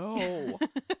to know.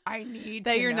 I need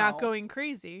that to you're know. not going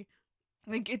crazy.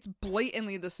 It's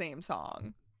blatantly the same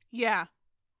song. Yeah.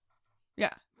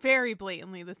 Yeah. Very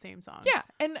blatantly the same song. Yeah,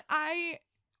 and I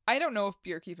don't know if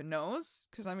Bjork even knows,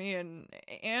 because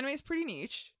anime's pretty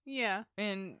niche. Yeah.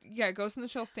 And yeah, Ghost in the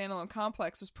Shell standalone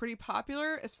complex was pretty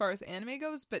popular as far as anime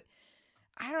goes, but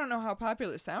I don't know how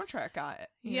popular the soundtrack got.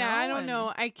 I don't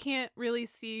know. I can't really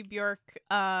see Bjork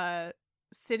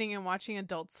sitting and watching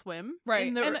Adult Swim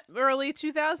in the early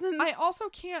 2000s. I also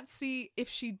can't see, if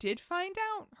she did find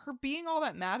out, her being all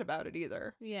that mad about it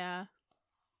either. Yeah.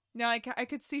 No, I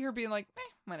could see her being like,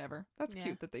 whatever. That's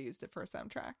cute that they used it for a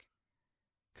soundtrack.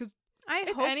 Because I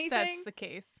if hope anything, that's the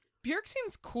case. Bjork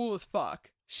seems cool as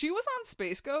fuck. She was on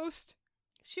Space Ghost.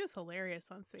 She was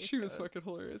hilarious on Space Ghost. She was fucking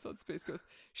hilarious on Space Ghost.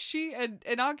 She,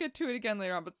 and I'll get to it again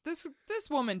later on, but this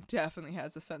woman definitely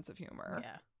has a sense of humor.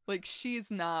 Yeah.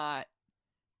 She's not...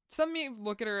 Some may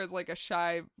look at her as a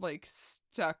shy,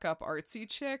 stuck-up artsy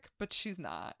chick, but she's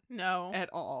not. No. At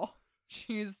all.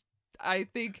 I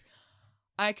think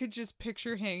I could just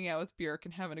picture hanging out with Bjork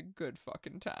and having a good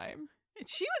fucking time.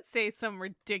 She would say some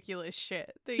ridiculous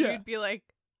shit that you'd be like,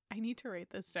 I need to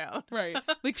write this down. Right.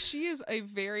 She is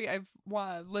I've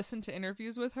listened to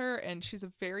interviews with her, and she's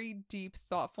a very deep,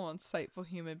 thoughtful, insightful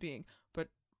human being. But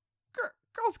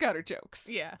girl's got her jokes.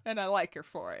 Yeah. And I like her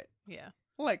for it. Yeah.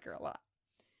 I like her a lot.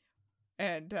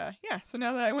 And, so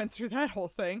now that I went through that whole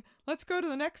thing, let's go to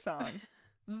the next song.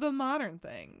 The Modern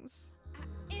Things.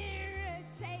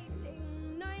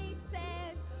 Irritating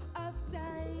noises of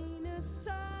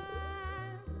dinosaurs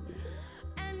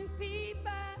and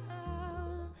people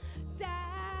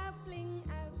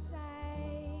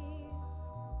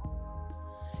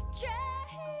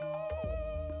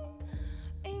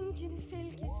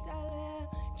kristallen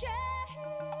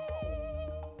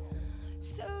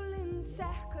solen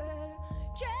säker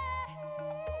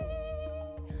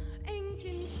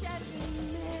engine shadow.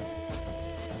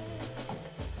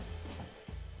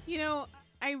 You know,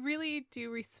 I really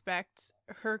do respect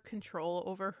her control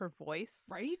over her voice.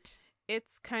 Right?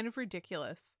 It's kind of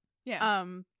ridiculous. Yeah.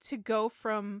 To go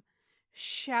from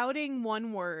shouting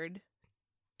one word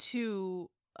to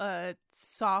a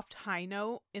soft high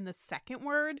note in the second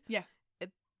word. Yeah.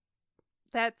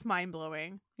 That's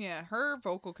mind-blowing. Yeah, her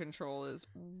vocal control is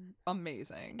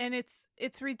amazing. And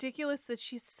it's ridiculous that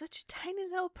she's such a tiny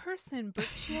little person, but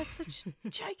she has such a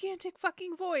gigantic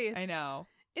fucking voice. I know.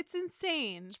 It's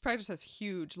insane. She probably just has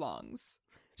huge lungs.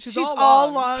 She's all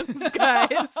all lungs,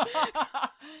 guys.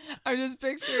 I'm just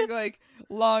picturing, like,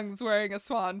 lungs wearing a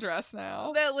swan dress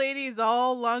now. That lady's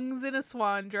all lungs in a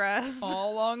swan dress.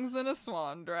 All lungs in a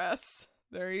swan dress.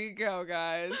 There you go,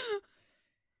 guys.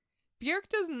 Bjork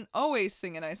doesn't always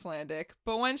sing in Icelandic,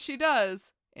 but when she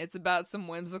does, it's about some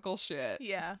whimsical shit.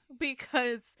 Yeah,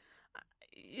 because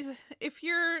if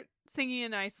you're singing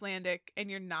in Icelandic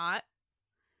and you're not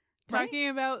talking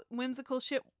about whimsical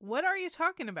shit, what are you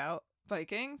talking about?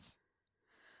 Vikings?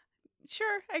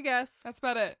 Sure, I guess. That's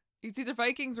about it. It's either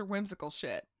Vikings or whimsical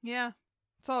shit. Yeah.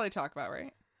 That's all they talk about,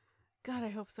 right? God, I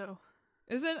hope so.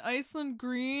 Isn't Iceland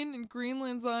green and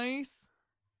Greenland's ice?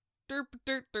 Derp,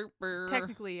 derp, derp, derp.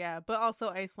 Technically, yeah, but also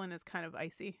Iceland is kind of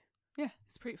icy. Yeah.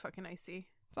 It's pretty fucking icy.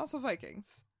 It's also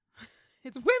Vikings.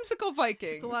 It's whimsical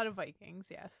Vikings. It's a lot of Vikings,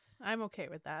 yes. I'm okay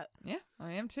with that. Yeah,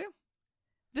 I am too.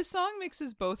 This song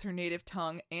mixes both her native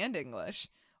tongue and English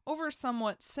over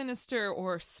somewhat sinister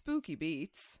or spooky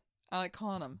beats. I like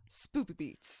calling them spoopy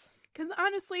beats. Because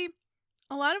honestly,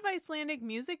 a lot of Icelandic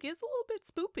music is a little bit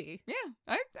spoopy. Yeah,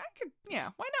 I could, yeah,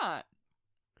 why not?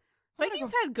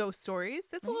 Vikings had ghost stories.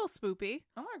 It's a little spoopy.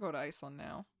 I want to go to Iceland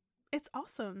now. It's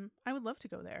awesome. I would love to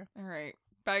go there. All right.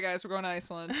 Bye, guys. We're going to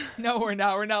Iceland. No, we're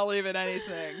not. We're not leaving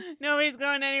anything. Nobody's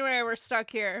going anywhere. We're stuck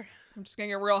here. I'm just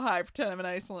going to get real high, pretend I'm in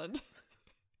Iceland.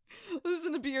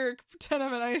 Listen to Bjork, pretend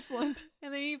I'm in Iceland.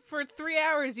 And then for 3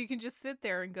 hours, you can just sit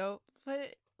there and go,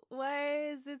 but why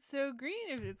is it so green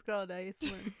if it's called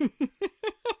Iceland?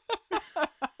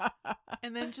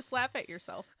 And then just laugh at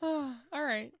yourself. All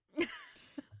right.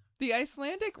 The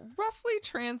Icelandic roughly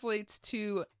translates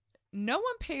to, no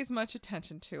one pays much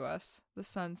attention to us. The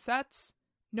sun sets.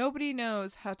 Nobody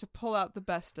knows how to pull out the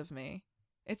best of me.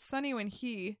 It's sunny when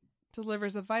he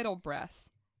delivers a vital breath.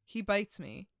 He bites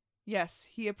me. Yes,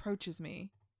 he approaches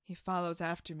me. He follows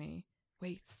after me.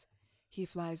 Waits. He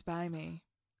flies by me.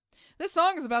 This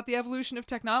song is about the evolution of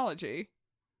technology.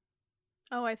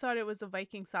 Oh, I thought it was a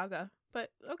Viking saga,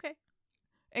 but okay.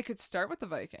 It could start with the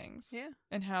Vikings. Yeah.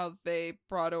 And how they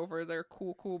brought over their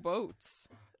cool boats.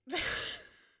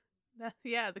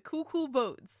 Yeah, the cool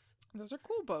boats. Those are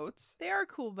cool boats. They are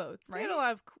cool boats. Right? They had a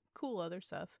lot of cool other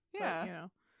stuff. Yeah. But, you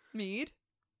know. Mead.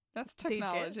 That's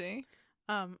technology.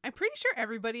 I'm pretty sure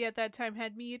everybody at that time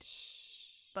had mead,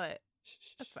 but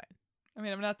that's fine. I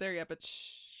mean, I'm not there yet, but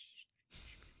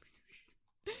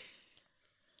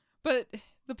But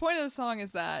the point of the song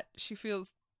is that she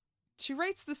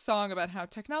writes this song about how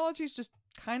technology's just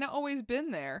kind of always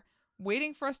been there,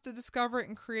 waiting for us to discover it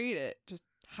and create it, just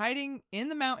hiding in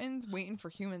the mountains, waiting for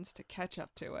humans to catch up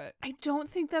to it. I don't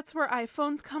think that's where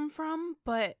iPhones come from,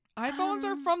 but iPhones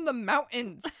are from the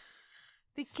mountains.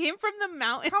 They came from the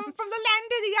mountains. Come from the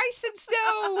land of the ice and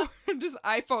snow. Just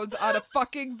iPhones on a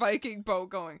fucking Viking boat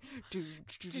going. Just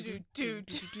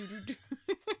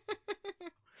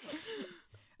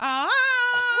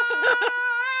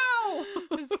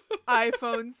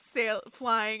iPhones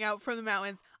flying out from the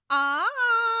mountains.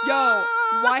 Yo,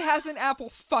 why hasn't Apple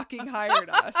fucking hired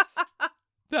us?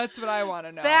 That's what I want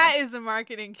to know. That is a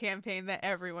marketing campaign that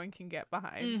everyone can get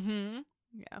behind. Mm-hmm.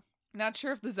 Yeah. Not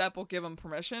sure if the Zepp will give them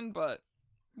permission, but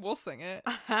we'll sing it.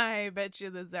 I bet you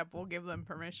the Zepp will give them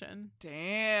permission.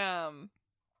 Damn.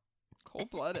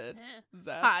 Cold-blooded.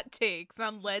 Zepp. Hot takes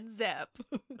on Led Zepp.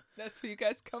 That's what you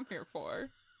guys come here for.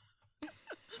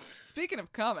 Speaking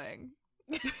of coming.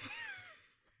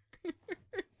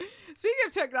 Speaking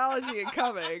of technology and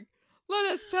coming,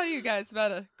 let us tell you guys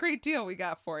about a great deal we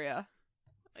got for you.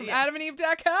 From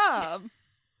AdamandEve.com.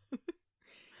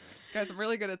 Guys, I'm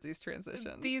really good at these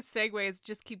transitions. These segues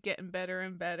just keep getting better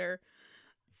and better.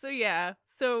 So yeah,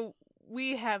 so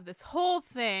we have this whole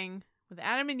thing with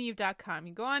AdamandEve.com.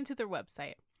 You go onto their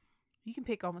website. You can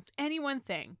pick almost any one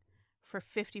thing for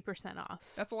 50%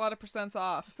 off. That's a lot of percents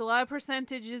off. It's a lot of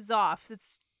percentages off.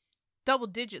 It's double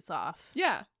digits off.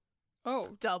 Yeah.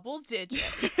 Oh. Double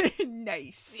digit.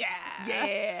 Nice. Yeah.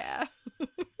 Yeah.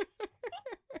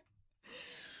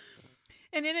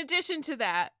 And in addition to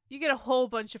that, you get a whole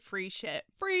bunch of free shit.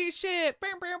 Free shit. Bow,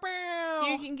 bow, bow.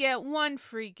 You can get 1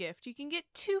 free gift. You can get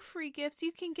 2 free gifts.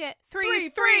 You can get 3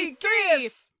 free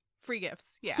gifts. Free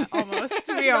gifts. Yeah, almost.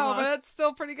 No, but that's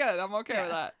still pretty good. I'm okay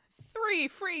with that. 3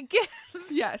 free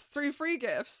gifts. Yes, 3 free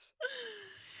gifts.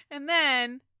 And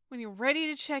then when you're ready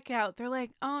to check out, they're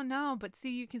like, oh no, but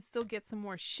see, you can still get some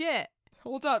more shit.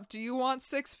 Hold up. Do you want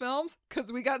 6 films?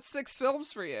 Because we got 6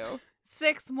 films for you.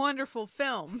 6 wonderful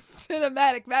films.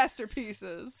 Cinematic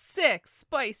masterpieces. 6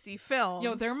 spicy films.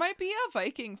 Yo, there might be a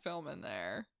Viking film in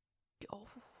there. Oh.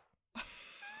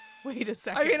 Wait a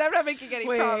second. I mean, I'm not making any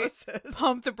promises.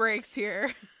 Pump the brakes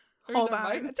here. Hold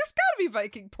on. There's gotta be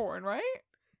Viking porn, right?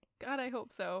 God, I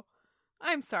hope so.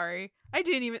 I'm sorry. I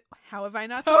didn't even... How have I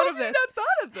not How thought have of this? you not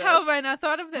thought of this? How have I not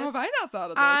thought of this? How have I not thought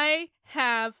of this? I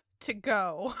have to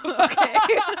go. Okay.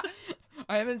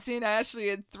 I haven't seen Ashley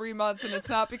in 3 months, and it's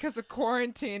not because of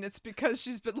quarantine. It's because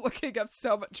she's been looking up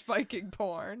so much Viking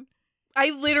porn.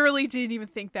 I literally didn't even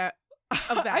think of that.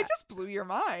 I just blew your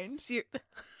mind. Ser-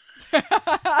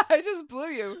 I just blew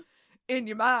you in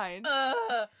your mind.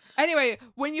 Anyway,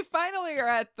 when you finally are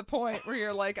at the point where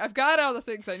you're like, I've got all the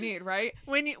things I need, right?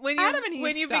 When Adam and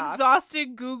Eve you've stops.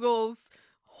 exhausted Google's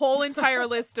whole entire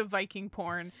list of Viking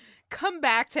porn, come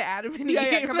back to Adam and Eve.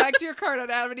 Yeah, come back to your card on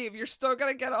Adam and Eve. You're still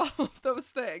going to get all of those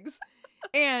things.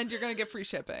 And you're going to get free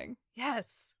shipping.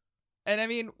 Yes. And I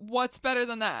mean, what's better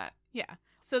than that? Yeah.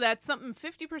 So that's something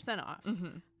 50% off.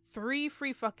 Mm-hmm. 3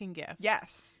 free fucking gifts.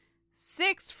 Yes.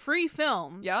 6 free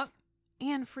films. Yep.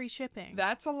 And free shipping.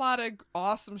 That's a lot of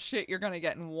awesome shit you're going to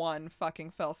get in one fucking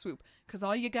fell swoop. Because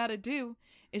all you got to do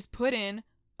is put in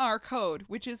our code,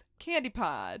 which is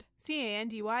CandyPod.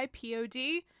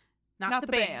 CandyPod. Not the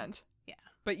band. Yeah.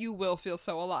 But you will feel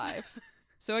so alive.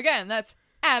 So again, that's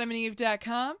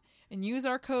adamandeve.com and use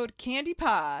our code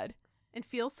CandyPod. And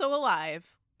feel so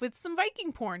alive with some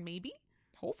Viking porn, maybe.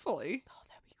 Hopefully. Oh,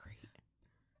 that'd be great.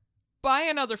 Buy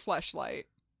another fleshlight.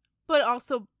 But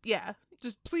also, yeah.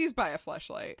 Just please buy a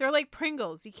fleshlight. They're like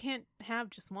Pringles. You can't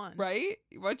have just one. Right?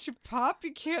 Once you pop,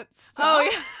 you can't stop. Oh,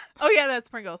 yeah. Oh, yeah, that's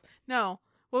Pringles. No.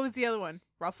 What was the other one?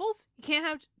 Ruffles? You can't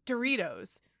have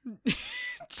Doritos.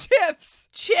 Chips.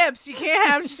 Chips. You can't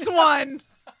have just one.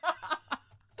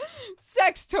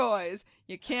 Sex toys.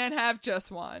 You can't have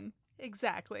just one.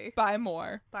 Exactly. Buy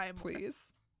more. Buy more.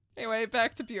 Please. Anyway,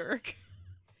 back to Bjork.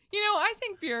 You know, I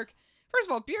think Bjork, first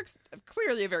of all, Bjork's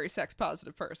clearly a very sex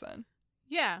positive person.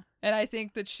 Yeah. And I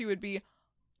think that she would be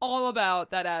all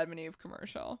about that Adam and Eve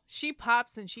commercial. She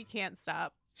pops and she can't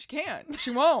stop. She can't.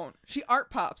 She won't. She art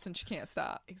pops and she can't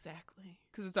stop. Exactly.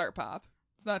 Because it's art pop.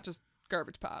 It's not just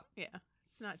garbage pop. Yeah.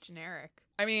 It's not generic.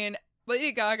 I mean,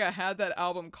 Lady Gaga had that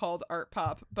album called Art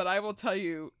Pop, but I will tell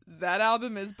you, that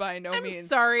album is by no means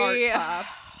sorry. art pop.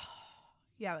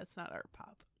 Yeah, that's not art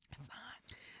pop. It's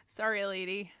not. Sorry,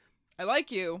 lady. I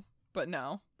like you, but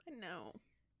no. No.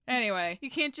 Anyway.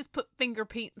 You can't just put finger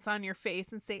paints on your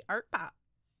face and say art pop.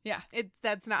 Yeah.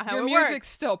 That's not how your it works. Your music's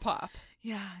still pop.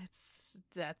 Yeah,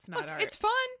 that's not art. It's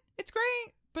fun. It's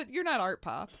great, but you're not art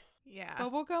pop. Yeah.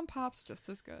 Bubblegum pop's just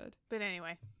as good. But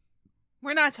anyway,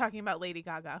 we're not talking about Lady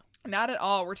Gaga. Not at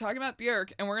all. We're talking about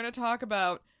Bjork, and we're going to talk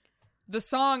about the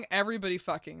song everybody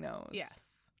fucking knows.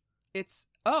 Yes. It's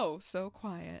Oh So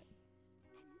Quiet.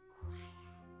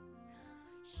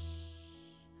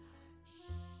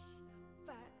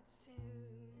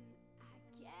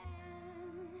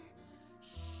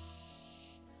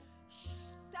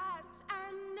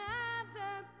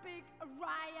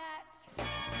 Riot.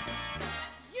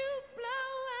 You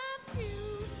blow a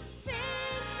fuse. Sing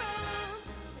boom.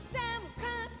 The devil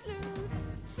cuts loose.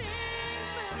 Sing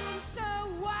boom. So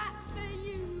what's the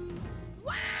use?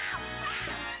 Wow.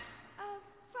 Of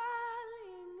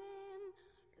falling in.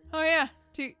 Oh yeah.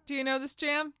 Do you know this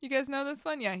jam? You guys know this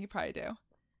one? Yeah, you probably do.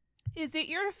 Is it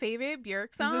your favorite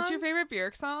Bjork song? Is this your favorite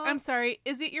Bjork song? I'm sorry.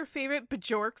 Is it your favorite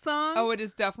Bjork song? Oh, it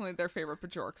is definitely their favorite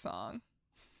Bjork song.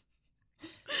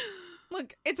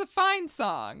 Look, it's a fine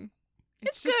song.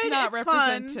 It's just good. not It's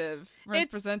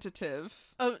representative.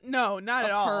 Oh no, not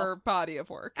at all. Her body of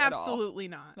work. Absolutely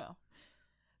not. No.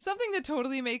 Something that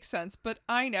totally makes sense, but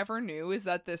I never knew, is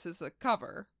that this is a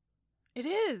cover. It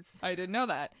is. I didn't know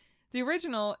that. The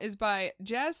original is by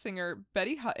jazz singer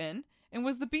Betty Hutton and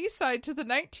was the B-side to the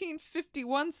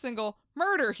 1951 single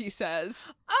Murder, He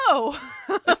Says. Oh.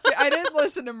 I didn't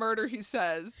listen to Murder, He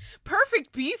Says.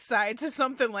 Perfect B-side to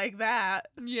something like that.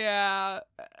 Yeah.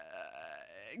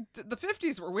 The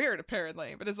 50s were weird,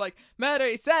 apparently. But it's like, murder,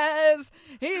 he says.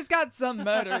 He's got some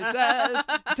murder, he says.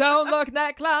 Don't look in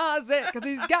that closet, because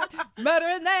he's got murder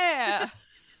in there.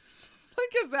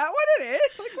 Like, is that what it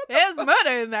is? Like, what There's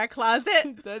murder in that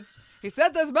closet. he said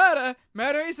there's murder.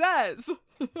 Murder, he says.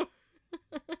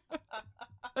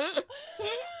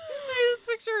 I just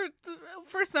picture,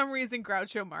 for some reason,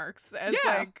 Groucho Marx as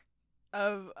like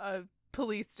a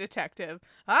police detective.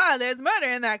 There's murder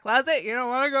in that closet. You don't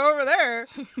want to go over there.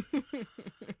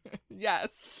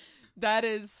 Yes, that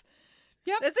is.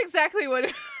 Yep, that's exactly what.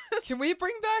 Can we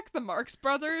bring back the Marx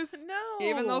Brothers? No,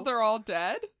 even though they're all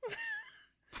dead.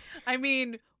 I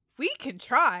mean, we can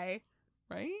try.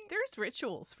 Right? There's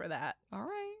rituals for that. All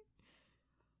right.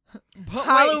 But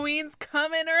Halloween's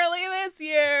coming early this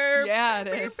year. Yeah, it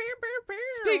is.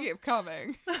 Speaking of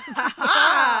coming,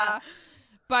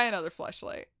 buy another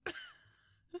fleshlight.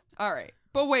 All right.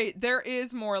 But wait, there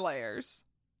is more layers.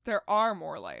 There are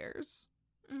more layers.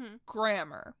 Mm-hmm.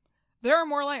 Grammar. There are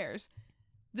more layers.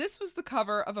 This was the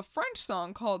cover of a French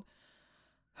song called,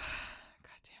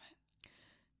 God damn it,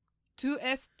 Tu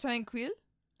es tranquille,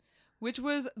 which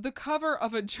was the cover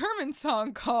of a German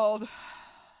song called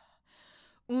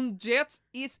Und jetzt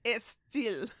ist es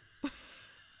still.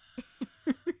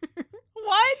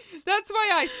 What? That's why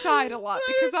I sighed a lot,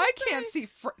 because I can't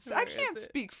Where I can't is it?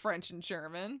 speak French and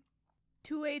German.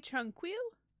 Tu es tranquille?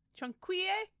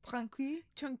 Tranquille? Tranquille?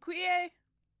 Tranquille?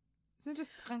 Isn't it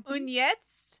just tranquille? Und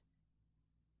jetzt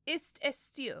ist es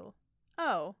still.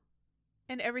 Oh.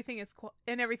 And everything is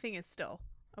still.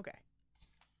 Okay.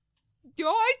 Yo,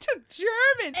 I took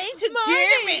German. I took My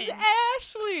German. name's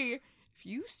Ashley. If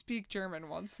you speak German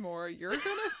once more, you're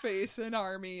gonna face an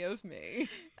army of me.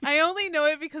 I only know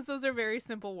it because those are very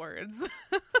simple words.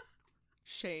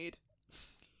 Shade.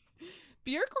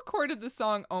 Bjork recorded the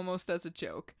song almost as a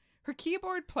joke. Her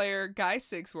keyboard player, Guy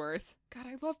Sigsworth, God,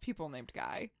 I love people named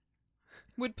Guy,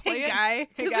 would play Hey, it. guy.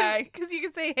 Hey, Guy. Because you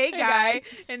can say, hey, Hey, guy, guy.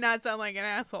 and not sound like an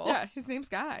asshole. Yeah, his name's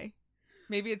Guy.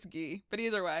 Maybe it's Guy, but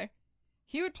either way.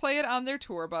 He would play it on their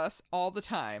tour bus all the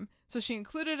time, so she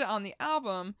included it on the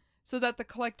album so that the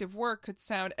collective work could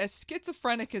sound as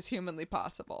schizophrenic as humanly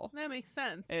possible. That makes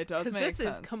sense. It does make Because this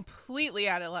sense. is completely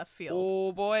out of left field.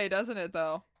 Oh boy, doesn't it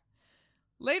though?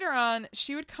 Later on,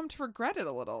 she would come to regret it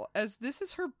a little, as this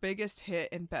is her biggest hit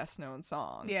and best known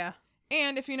song. Yeah.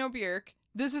 And if you know Bjork,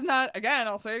 this is not, again,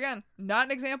 I'll say again, not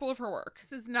an example of her work.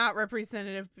 This is not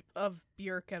representative of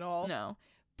Bjork at all. No.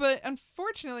 But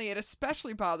unfortunately, it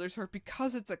especially bothers her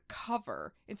because it's a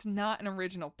cover. It's not an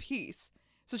original piece.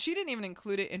 So she didn't even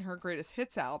include it in her greatest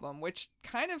hits album, which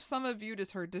kind of some have viewed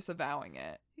as her disavowing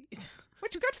it.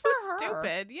 Which good for her.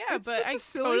 Stupid. Yeah, It's but just I a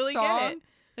silly totally song get it.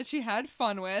 that she had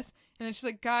fun with. And then she's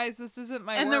like, guys, this isn't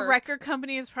my And work. the record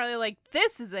company is probably like,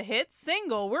 this is a hit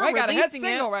single. We're I got a hit releasing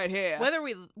single it. right here.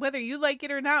 Whether you like it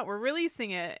or not, we're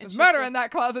releasing it. There's murder in that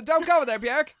closet. Don't go there,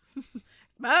 Bjork.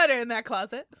 Murder in that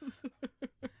closet.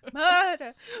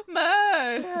 Murder.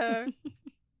 Murder.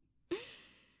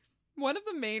 One of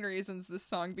the main reasons this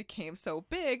song became so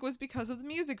big was because of the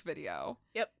music video.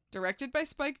 Yep. Directed by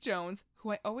Spike Jonze,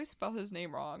 who I always spell his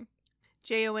name wrong.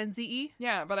 Jonze.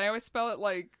 Yeah, but I always spell it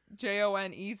like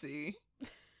Jonez.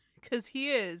 Because he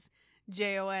is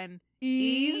Jon.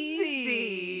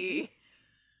 Easy.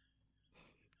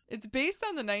 It's based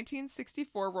on the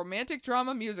 1964 romantic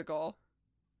drama musical.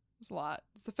 There's a lot.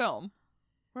 It's a film.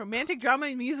 Romantic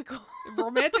drama musical.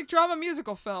 Romantic drama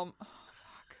musical film. Oh,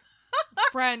 fuck.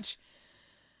 French.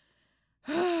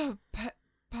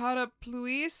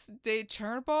 Parapluie de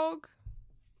Cherbourg?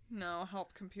 No,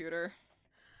 help computer.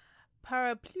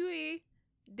 Parapluie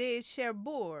de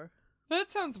Cherbourg. That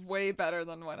sounds way better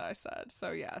than what I said,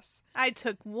 so yes. I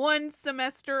took one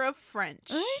semester of French.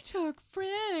 I took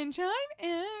French. I'm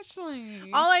Ashley.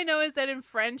 All I know is that in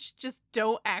French, just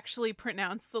don't actually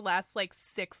pronounce the last,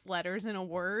 6 letters in a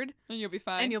word. And you'll be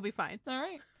fine. And you'll be fine. All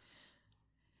right.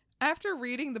 After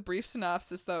reading the brief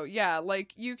synopsis, though, yeah,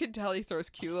 you could tell he throws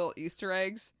cute little Easter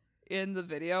eggs in the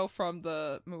video from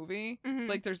the movie.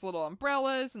 Mm-hmm. There's little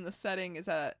umbrellas, and the setting is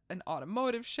at an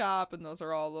automotive shop, and those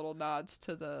are all little nods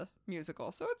to the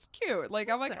musical. So it's cute. I'm like,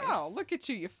 nice. oh, look at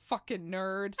you, you fucking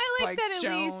nerd, I like Spike that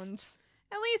Jonze.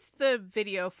 At least the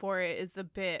video for it is a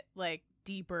bit,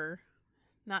 deeper.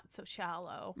 Not so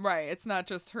shallow. Right, it's not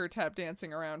just her tap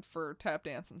dancing around for tap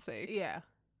dancing's sake. Yeah.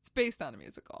 It's based on a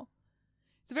musical.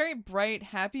 It's a very bright,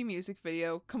 happy music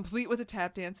video, complete with a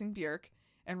tap dancing Bjork,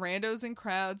 and randos in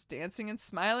crowds dancing and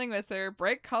smiling with her,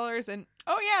 bright colors, and,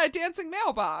 oh yeah, a dancing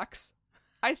mailbox.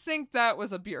 I think that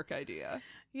was a Bjork idea.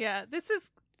 Yeah, this is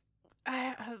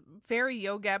very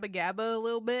Yo Gabba Gabba a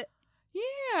little bit.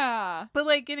 Yeah. But,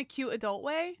 in a cute adult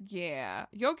way. Yeah.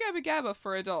 Yo Gabba Gabba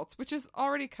for adults, which is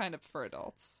already kind of for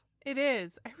adults. It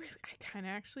is. I kind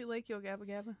of actually like Yo Gabba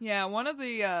Gabba. Yeah, one of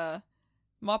the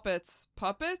Muppets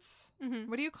puppets? Mm-hmm.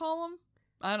 What do you call them?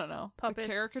 I don't know. Puppets.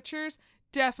 The caricatures,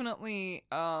 definitely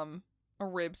a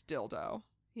ribbed dildo.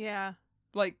 Yeah.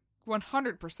 Like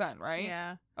 100%, right?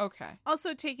 Yeah. Okay.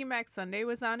 Also, Taking Back Sunday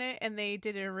was on it, and they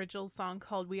did an original song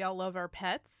called We All Love Our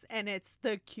Pets, and it's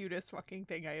the cutest fucking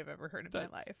thing I have ever heard in my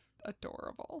life.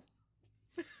 Adorable.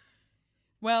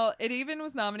 Well, it even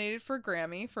was nominated for a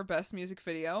Grammy for Best Music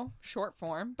Video, short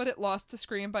form, but it lost to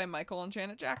Scream by Michael and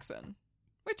Janet Jackson,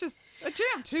 which is a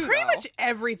jam too, Pretty though. much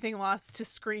everything lost to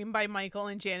Scream by Michael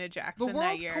and Janet Jackson The that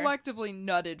world year. collectively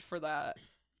nutted for that.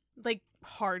 Like,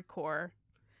 hardcore,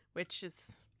 which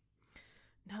is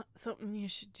not something you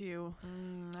should do.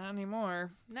 Not anymore.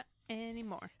 Not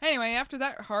anymore. Anyway, after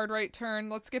that hard right turn,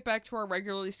 let's get back to our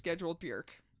regularly scheduled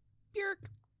Bjork Bjork.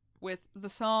 with the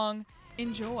song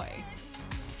Enjoy.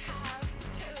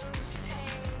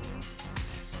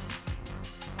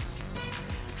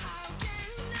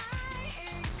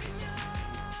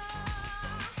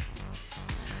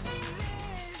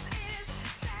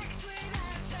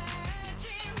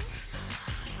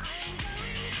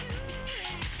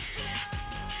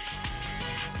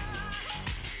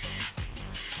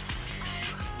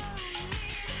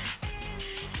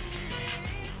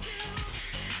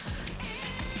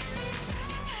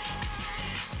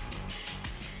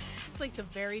 Like the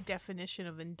very definition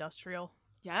of industrial.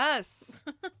 Yes.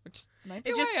 Which might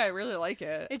be just- why I really like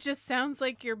it. It just sounds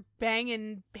like you're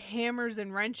banging hammers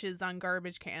and wrenches on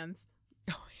garbage cans.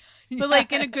 But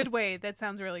like in a good way. That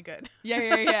sounds really good.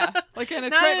 Yeah. Like in a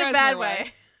Not Trent in a Reznor bad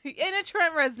way. In a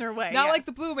Trent Reznor way. Not yes. like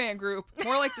the Blue Man Group,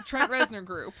 more like the Trent Reznor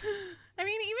Group. I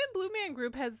mean, even Blue Man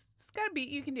Group it's got a beat.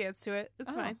 You can dance to it.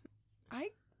 It's fine.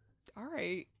 All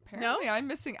right. Apparently I'm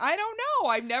missing. I don't know.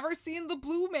 I've never seen the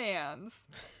Blue Mans.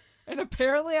 And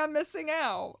apparently I'm missing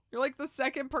out. You're like the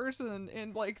second person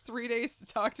in like 3 days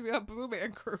to talk to me about Blue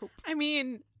Man Group. I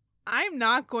mean, I'm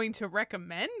not going to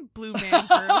recommend Blue Man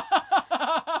Group.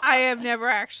 I have never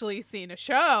actually seen a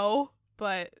show,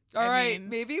 but All right, mean,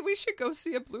 maybe we should go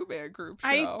see a Blue Man Group show.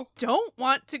 I don't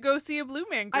want to go see a Blue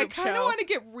Man Group I kind of show. want to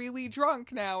get really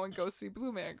drunk now and go see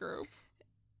Blue Man Group.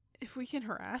 If we can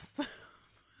harass them.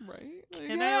 Right? Like,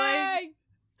 Can I, like- "Hey,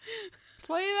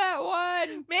 play that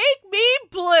one. Make me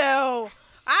blue. I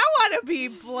want to be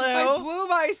blue. I blew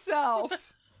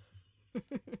myself.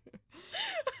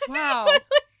 Wow.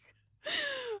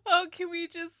 Oh, can we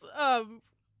just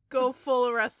go full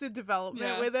Arrested Development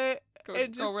Yeah. with it? Go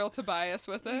and just real Tobias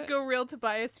with it. Go real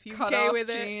Tobias Cut Fuke off with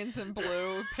it. jeans and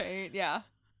blue paint. Yeah.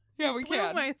 Yeah, we Blew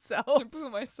can. myself. I blew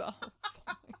myself.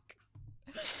 Oh my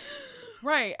God.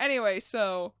 Right. Anyway,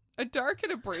 so a dark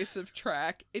and abrasive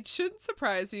track. It shouldn't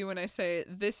surprise you when I say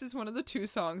this is one of the two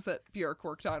songs that Bjork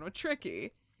worked on with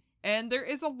Tricky. And there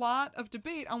is a lot of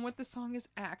debate on what the song is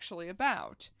actually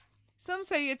about. Some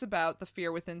say it's about the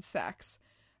fear within sex.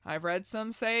 I've read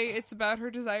some say it's about her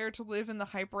desire to live in the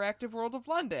hyperactive world of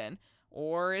London.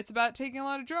 Or it's about taking a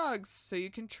lot of drugs so you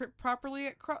can trip properly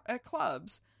at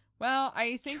clubs. Well,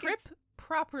 I think Trip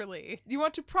properly. you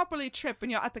want to properly trip when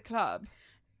you're at the club.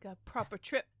 Got a proper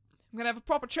trip. I'm going to have a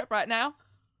proper trip right now.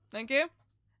 Thank you.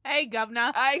 Hey,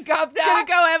 governor. Hey, governor. Gonna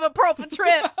go have a proper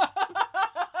trip.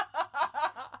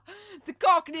 The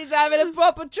Cockney's having a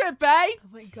proper trip, eh? Oh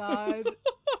my God.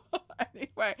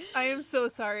 Anyway, I am so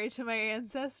sorry to my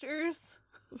ancestors.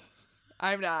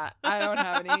 I'm not. I don't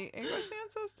have any English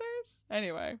ancestors.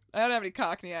 Anyway, I don't have any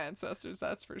Cockney ancestors,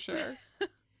 that's for sure.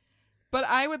 But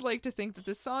I would like to think that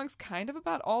this song's kind of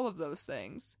about all of those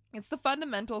things. It's the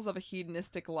fundamentals of a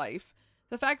hedonistic life.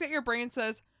 The fact that your brain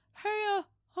says, hey, I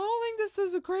don't think this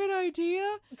is a great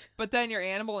idea. But then your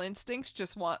animal instincts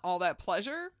just want all that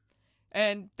pleasure.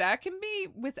 And that can be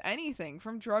with anything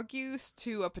from drug use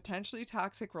to a potentially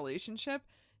toxic relationship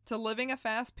to living a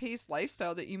fast-paced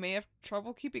lifestyle that you may have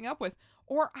trouble keeping up with.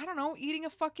 Or, I don't know, eating a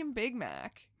fucking Big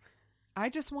Mac. I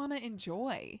just want to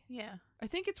enjoy. Yeah. I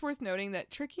think it's worth noting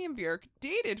that Tricky and Bjork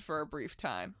dated for a brief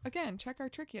time. Again, check our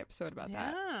Tricky episode about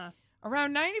that. Yeah.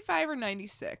 Around 95 or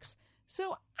 96.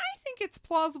 So I think it's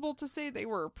plausible to say they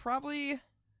were probably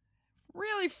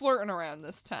really flirting around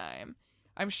this time.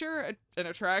 I'm sure an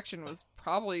attraction was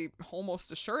probably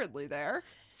almost assuredly there.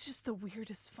 It's just the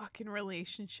weirdest fucking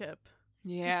relationship.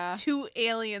 Yeah. Just two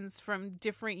aliens from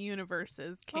different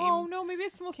universes came. Oh, no, maybe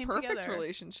it's the most came perfect together.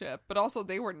 relationship. But also,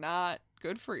 they were not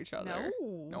good for each other.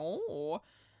 No. No.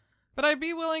 But I'd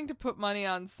be willing to put money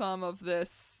on some of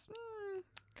this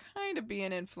kind of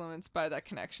being influenced by that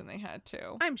connection they had,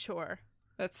 too. I'm sure.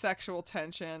 That sexual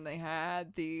tension they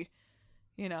had, the,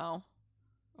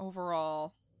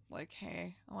 overall, like,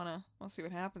 hey, I want to see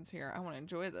what happens here. I want to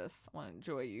enjoy this. I want to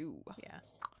enjoy you. Yeah.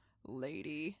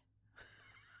 Lady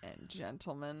and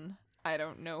gentleman. I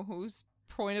don't know whose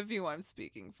point of view I'm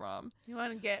speaking from. You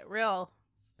want to get real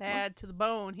Bad to the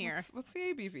bone here. What's the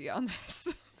ABV on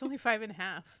this? It's only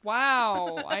 5.5.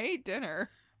 Wow, I ate dinner.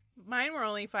 Mine were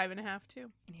only 5.5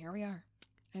 too. And here we are.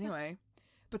 Anyway,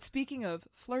 but speaking of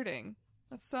flirting,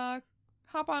 let's hop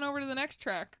on over to the next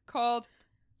track called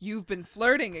You've Been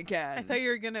Flirting Again. I thought you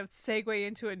were going to segue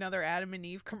into another Adam and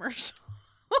Eve commercial.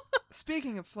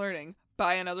 Speaking of flirting,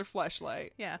 buy another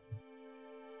fleshlight. Yeah.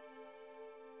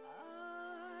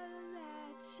 All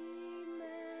that she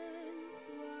meant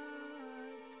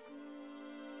was good.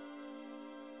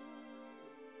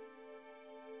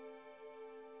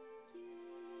 Give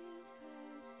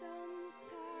her some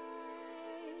time.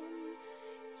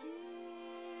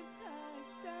 Give her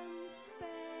some space.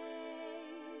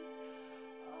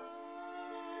 All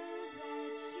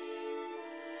that she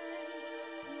meant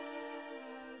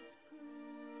was good.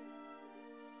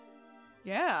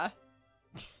 Yeah.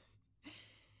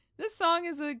 This song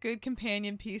is a good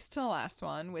companion piece to the last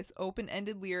one with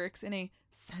open-ended lyrics in a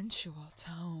sensual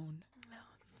tone. Oh,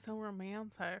 it's so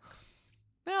romantic.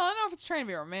 Well, I don't know if it's trying to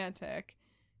be romantic,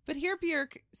 but here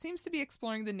Bjork seems to be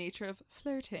exploring the nature of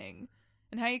flirting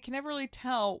and how you can never really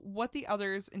tell what the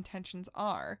other's intentions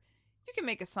are. You can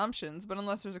make assumptions, but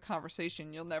unless there's a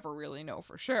conversation, you'll never really know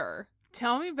for sure.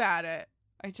 Tell me about it.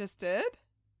 I just did?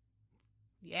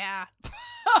 Yeah.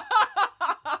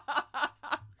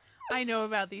 I know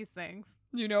about these things.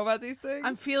 You know about these things?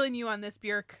 I'm feeling you on this,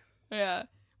 Bjork. Yeah.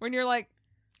 When you're like,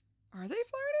 are they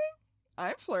flirting?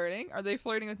 I'm flirting. Are they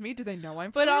flirting with me? Do they know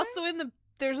I'm flirting? But also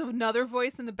there's another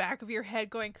voice in the back of your head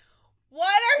going,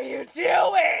 "What are you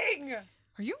doing?"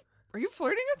 Are you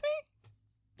flirting with me?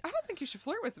 I don't think you should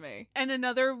flirt with me. And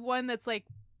another one that's like,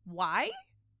 "Why?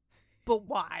 But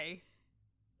why?"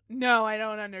 No, I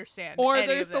don't understand. Or any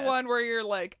there's of the this. one where you're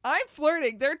like, I'm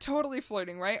flirting. They're totally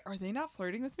flirting, right? Are they not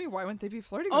flirting with me? Why wouldn't they be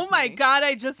flirting with me? Oh my God,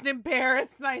 I just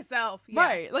embarrassed myself. Yeah.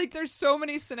 Right. Like there's so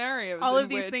many scenarios. All in of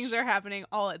these which- things are happening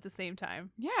all at the same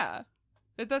time. Yeah.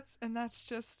 That's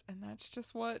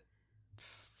just what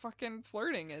fucking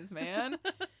flirting is, man.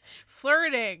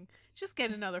 Flirting. Just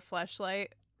get another fleshlight.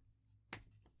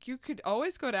 You could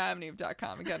always go to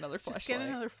adamandeve.com and get another Just get fleshlight.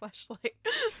 another fleshlight.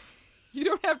 You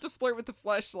don't have to flirt with the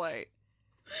fleshlight.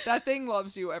 That thing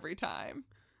loves you every time.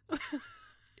 Ew.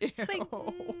 It's like,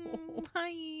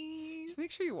 hi. Just make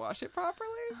sure you wash it properly.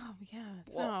 Oh, yes.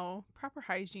 Well- No. Proper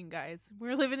hygiene, guys.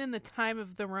 We're living in the time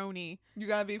of the Roni. You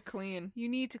gotta be clean. You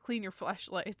need to clean your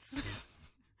fleshlights.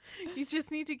 You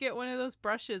just need to get one of those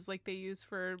brushes like they use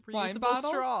for Wine reusable bottles?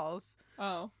 straws.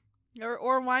 Oh,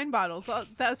 Or wine bottles. Oh,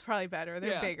 that's probably better.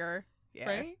 They're Yeah. bigger. Yeah.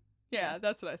 right? Yeah,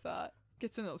 that's what I thought.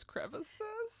 Gets in those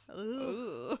crevices. Ugh.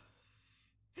 Ugh.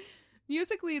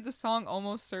 Musically, the song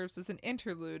almost serves as an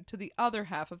interlude to the other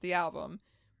half of the album.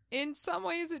 In some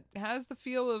ways, it has the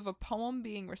feel of a poem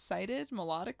being recited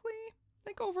melodically,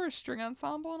 like over a string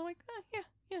ensemble, and I'm like,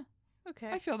 yeah, Okay.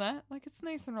 I feel that. Like, it's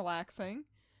nice and relaxing.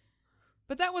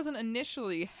 But that wasn't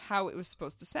initially how it was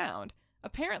supposed to sound.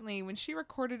 Apparently, when she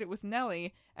recorded it with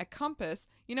Nelly at Compass,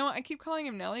 you know what, I keep calling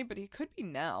him Nelly, but he could be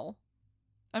Nell.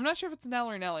 I'm not sure if it's Nell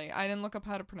or Nelly. I didn't look up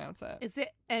how to pronounce it. Is it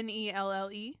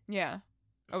Nelle? Yeah.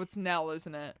 Oh, it's Nell,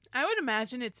 isn't it? I would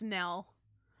imagine it's Nell.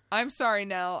 I'm sorry,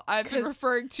 Nell. I've been 'Cause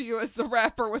referring to you as the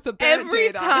rapper with a Every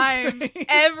band-aid on his face.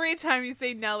 every time you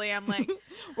say Nelly, I'm like,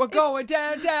 We're going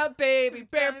downtown, baby.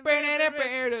 Boom,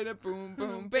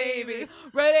 boom, baby.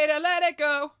 Ready to let it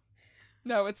go.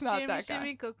 No, it's not shimmy, that guy.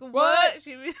 shimmy, cuckoo, What?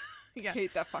 Shimmy. Yeah.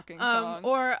 Hate that fucking song.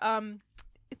 Or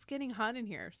it's getting hot in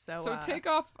here, so take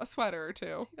off a sweater or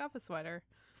two. take off a sweater.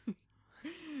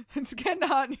 It's getting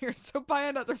hot in here, so buy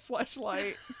another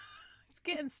fleshlight. It's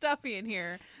getting stuffy in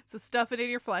here, so stuff it in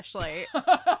your fleshlight.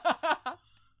 Oh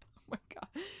my god.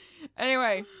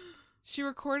 Anyway, she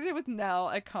recorded it with Nell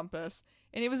at Compass,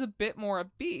 and it was a bit more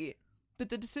upbeat. But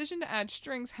the decision to add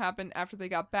strings happened after they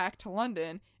got back to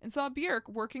London and saw Bjork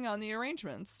working on the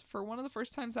arrangements for one of the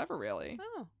first times ever, really.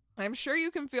 Oh, I'm sure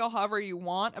you can feel however you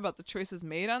want about the choices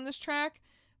made on this track,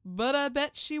 but I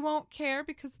bet she won't care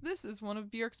because this is one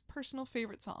of Bjork's personal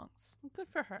favorite songs. good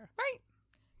for her. Right?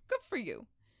 Good for you.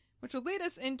 Which will lead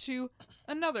us into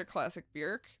another classic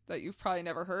Bjork that you've probably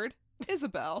never heard,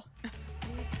 Isabel.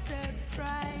 It's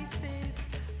surprises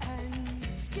and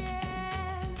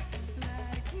scares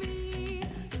like me.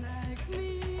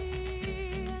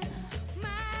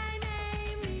 My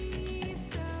name is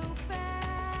Isabel,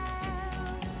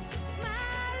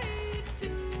 married to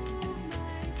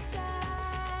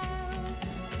myself.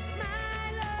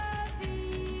 My love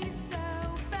is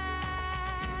so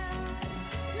bad,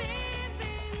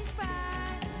 living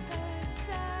by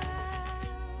herself.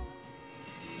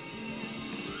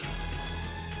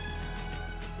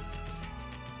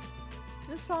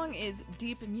 This song is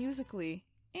deep musically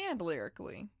and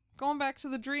lyrically. Going back to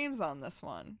the dreams on this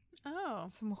one. Oh.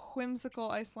 Some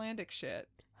whimsical Icelandic shit.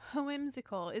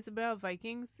 Whimsical. Is it about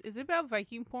Vikings? Is it about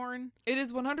Viking porn? It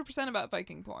is 100% about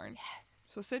Viking porn. Yes.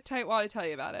 So sit tight while I tell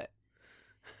you about it.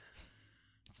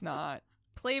 It's not.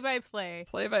 Play by play.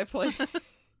 Play by play.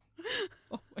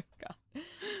 Oh my god.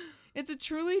 It's a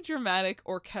truly dramatic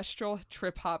orchestral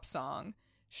trip-hop song.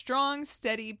 Strong,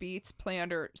 steady beats play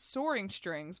under soaring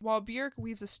strings, while Bjork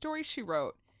weaves a story she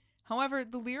wrote. However,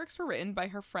 the lyrics were written by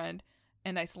her friend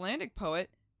and Icelandic poet,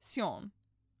 Swan.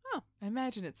 Oh. I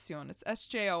imagine it's Swan. It's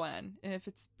S-J-O-N. And if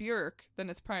it's Bjork, then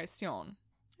it's probably Swan.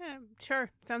 Yeah,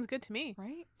 sure. Sounds good to me.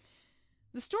 Right?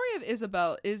 The story of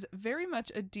Isabel is very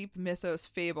much a deep mythos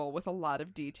fable with a lot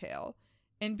of detail.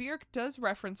 And Bjork does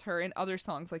reference her in other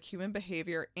songs like Human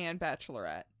Behavior and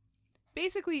Bachelorette.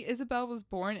 Basically, Isabel was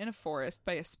born in a forest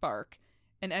by a spark,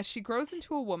 and as she grows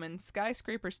into a woman,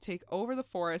 skyscrapers take over the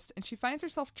forest, and she finds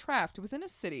herself trapped within a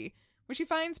city where she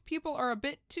finds people are a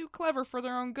bit too clever for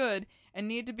their own good and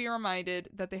need to be reminded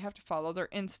that they have to follow their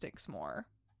instincts more.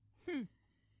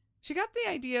 She got the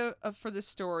idea for this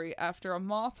story after a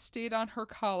moth stayed on her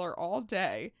collar all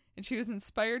day, and she was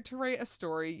inspired to write a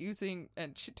story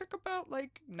and she took about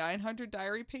 900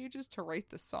 diary pages to write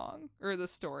the song, or the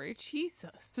story.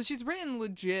 Jesus. So she's written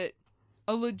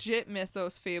a legit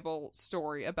mythos fable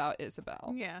story about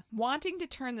Isabel. Yeah. Wanting to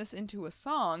turn this into a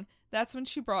song, that's when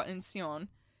she brought in Sion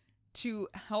to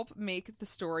help make the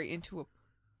story into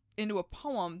a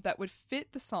poem that would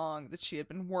fit the song that she had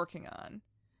been working on.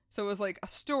 So it was like a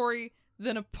story,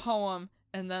 then a poem,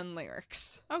 and then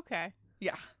lyrics. Okay.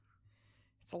 Yeah.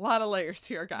 It's a lot of layers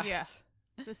here, guys.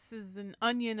 Yeah. This is an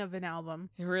onion of an album.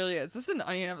 It really is. This is an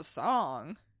onion of a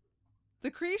song.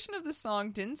 The creation of the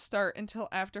song didn't start until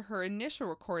after her initial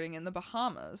recording in the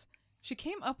Bahamas. She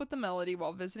came up with the melody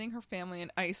while visiting her family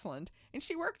in Iceland, and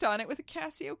she worked on it with a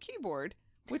Casio keyboard,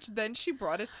 which then she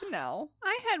brought it to Nell.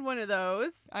 I had one of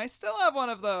those. I still have one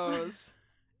of those.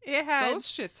 Those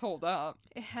shits hold up.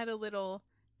 It had a little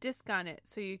disc on it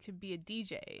so you could be a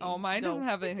DJ. Oh, mine doesn't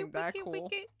have anything that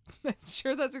cool. I'm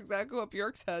sure that's exactly what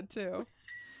Bjork's had, too.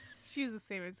 She was the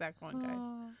same exact one,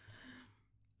 guys.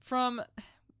 From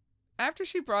after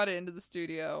she brought it into the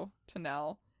studio to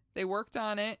Nell, they worked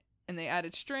on it, and they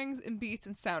added strings and beats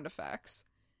and sound effects.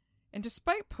 And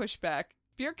despite pushback,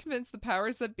 Bjork convinced the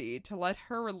powers that be to let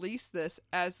her release this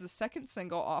as the second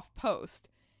single off Post.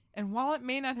 And while it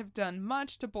may not have done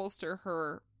much to bolster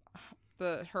her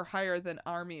higher than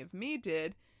Army of Me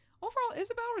did, overall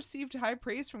Isabel received high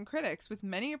praise from critics, with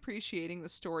many appreciating the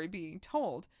story being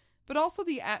told, but also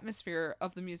the atmosphere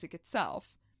of the music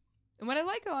itself. And what I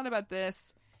like a lot about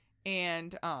this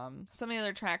and some of the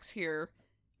other tracks here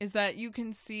is that you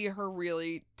can see her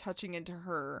really touching into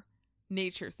her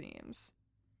nature themes.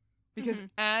 Because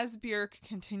as Bjork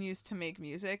continues to make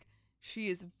music, she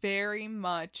is very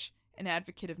much an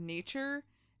advocate of nature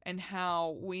and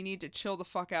how we need to chill the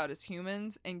fuck out as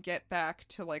humans and get back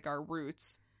to our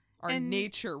roots, our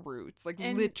nature roots,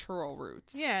 literal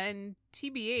roots. Yeah, and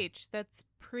TBH, that's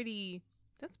pretty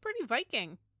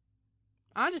Viking.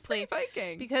 Honestly, She's pretty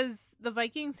Viking. Because the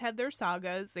Vikings had their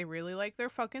sagas, they really like their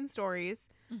fucking stories,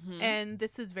 and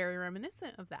this is very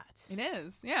reminiscent of that. It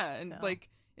is, yeah, and So.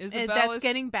 Isabel And that's is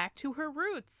getting back to her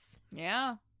roots.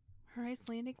 Yeah. Her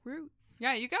Icelandic roots.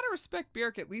 Yeah, you gotta respect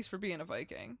Bjork at least for being a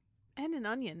Viking. And an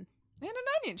onion. And an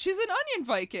onion. She's an onion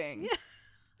Viking. Yeah.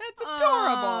 That's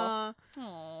adorable.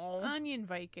 Aww. Onion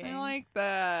Viking. I like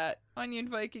that. Onion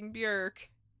Viking Bjork.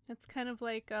 That's kind of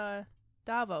like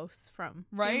Davos from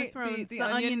Right? Game of Thrones, the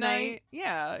Onion Knight.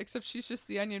 Yeah, except she's just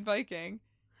the Onion Viking.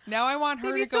 Now I want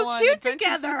her They'd be to go so on cute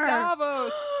adventures together. with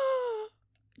Davos.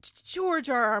 George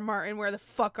R.R. Martin, where the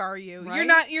fuck are you?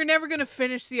 Right? You're never gonna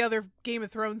finish the other Game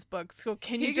of Thrones books. So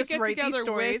can you He just could get write together these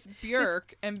stories? with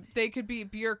Bjork, and they could be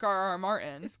Bjork R.R.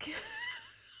 Martin.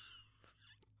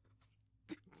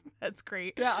 That's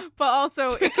great. Yeah. But also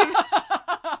it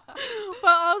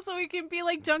can be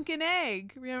like Dunk and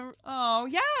Egg. Remember? Oh,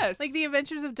 yes. Like the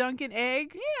Adventures of Dunk and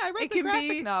Egg. Yeah, I read It the can graphic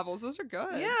be- novels. Those are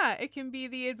good. Yeah, it can be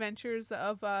the adventures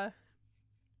of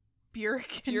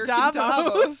Bjork and Bjork Davos. and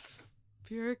Davos.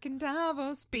 Bjork and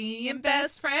Davos being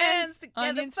best friends. together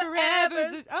Onions forever.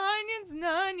 forever. The onions and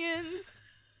onions.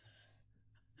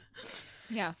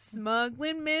 Yeah.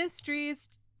 Smuggling mysteries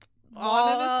One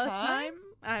all at a the time?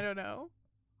 I don't know.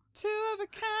 Two of a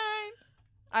kind.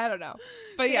 I don't know.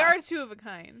 But They yes. are two of a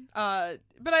kind.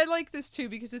 But I like this too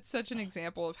because it's such an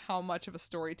example of how much of a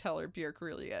storyteller Bjork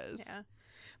really is. Yeah.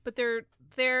 But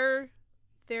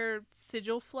their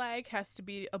sigil flag has to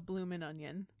be a bloomin'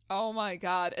 onion. Oh my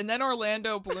god. And then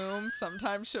Orlando Bloom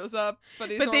sometimes shows up, but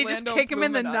he's But they Orlando just kick him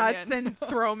in the Bloomin' nuts Onion. and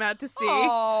throw him out to sea.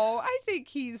 Oh, I think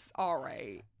he's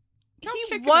alright. He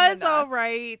was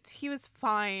alright. He was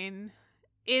fine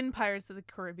in Pirates of the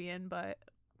Caribbean, but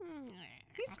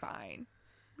He's fine.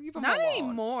 Leave him not alone.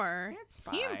 anymore. It's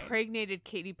fine. He impregnated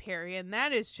Katy Perry, and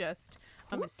that is just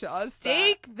a Who does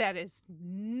mistake. That is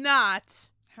not.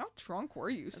 How drunk were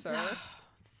you, sir?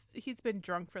 He's been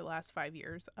drunk for the last 5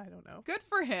 years. I don't know. Good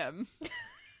for him.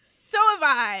 So have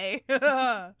I.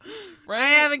 Right? I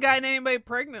haven't gotten anybody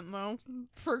pregnant though.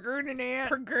 Ferdinand.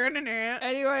 Ferdinand.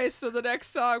 Anyway, so the next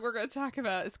song we're going to talk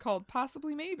about is called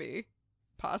Possibly Maybe.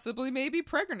 Possibly Maybe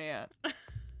Pregnant.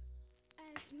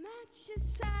 As much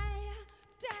as I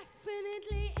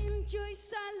definitely enjoy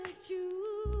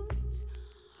solitude,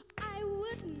 I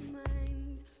wouldn't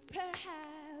mind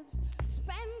perhaps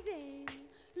spending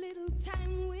little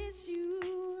time with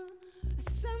you.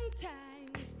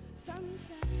 Sometimes,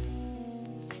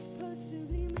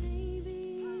 possibly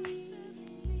maybe.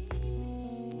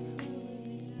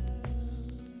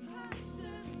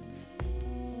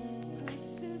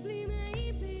 Possibly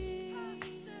maybe.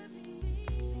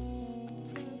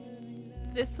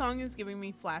 This song is giving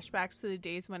me flashbacks to the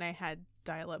days when I had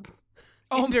dial-up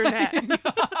Oh internet. my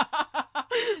God.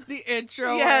 The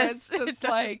intro, Yes, where it's it just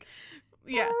does. like,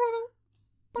 Yeah.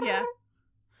 Yeah.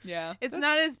 yeah, It's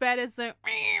not as bad as the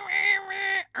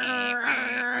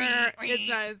it's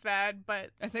not as bad, but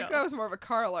I think still. that was more of a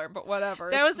car alarm, but whatever.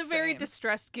 That it's was a the very same.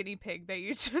 distressed guinea pig that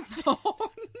you just Oh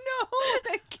no,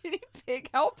 that guinea pig,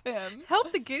 help him.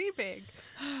 help the guinea pig.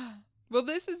 Well,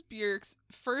 this is Bjork's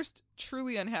first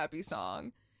truly unhappy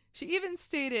song. She even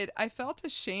stated, "I felt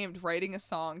ashamed writing a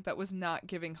song that was not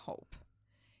giving hope."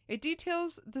 It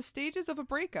details the stages of a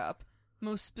breakup,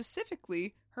 most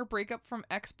specifically her breakup from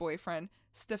ex-boyfriend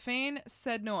Stéphane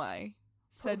Sednoui.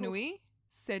 Sednoui?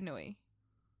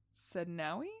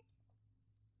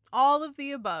 All of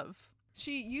the above.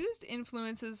 She used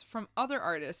influences from other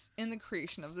artists in the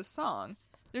creation of this song.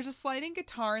 There's a sliding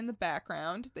guitar in the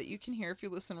background that you can hear if you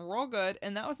listen real good,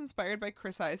 and that was inspired by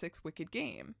Chris Isaac's Wicked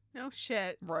Game. No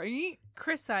shit. Right?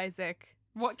 Chris Isaac.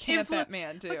 What can't that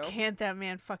man do? What can't that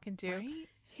man fucking do? Right?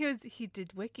 He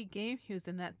did Wicked Game. He was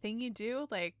in That Thing You Do.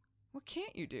 Like, What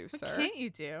can't you do, what sir? can't you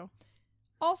do?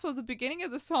 Also, the beginning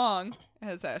of the song,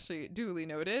 as Ashley duly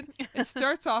noted, it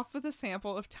starts off with a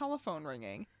sample of telephone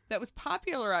ringing that was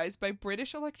popularized by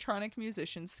British electronic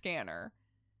musician Scanner.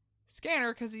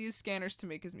 Scanner, because he used scanners to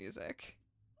make his music.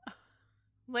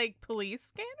 Like police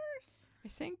scanners? I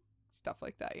think stuff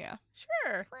like that, yeah.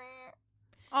 Sure.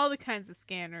 All the kinds of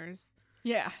scanners.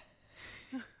 Yeah.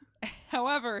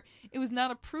 However, it was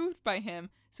not approved by him,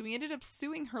 so he ended up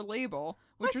suing her label,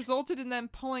 which What? resulted in them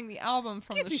pulling the album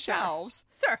from Excuse the me, sir. shelves.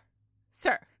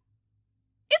 Sir.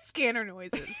 It's scanner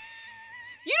noises.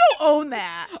 You don't own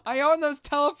that. I own those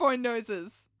telephone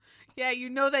noises. Yeah, you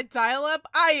know that dial-up?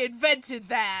 I invented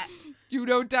that. You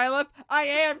know dial-up? I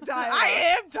am dial-up. I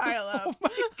am dial-up. Oh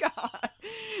my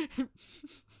god.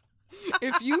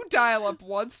 If you dial up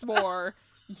once more,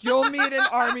 you'll meet an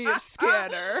army of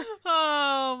Scanner.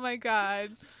 Oh my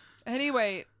god.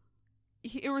 Anyway,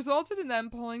 it resulted in them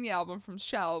pulling the album from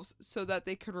shelves so that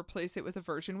they could replace it with a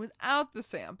version without the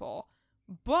sample.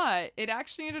 But it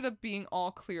actually ended up being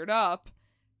all cleared up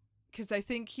because I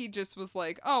think he just was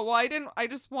like, "Oh, well, I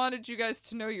just wanted you guys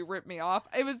to know you ripped me off."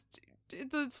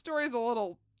 The story's a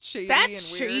little shady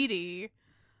That's and weird. shady.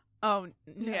 Oh,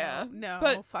 no. Yeah, No,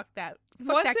 but fuck that. Fuck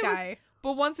once that it was- guy.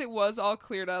 But once it was all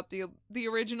cleared up, the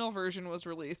original version was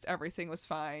released. Everything was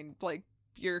fine. Like,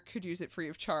 Bjork could use it free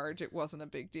of charge. It wasn't a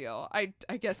big deal. I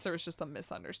guess there was just a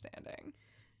misunderstanding.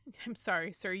 I'm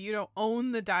sorry, sir. You don't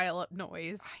own the dial-up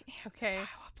noise. Okay.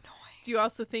 Dial-up noise. Do you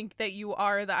also think that you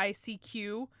are the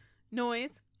ICQ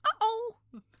noise? Uh-oh.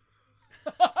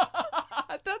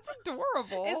 That's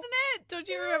adorable. Isn't it? Don't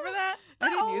you remember that? I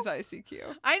didn't Uh-oh. use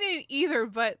ICQ. I didn't either,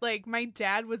 but like my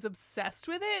dad was obsessed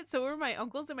with it. So were my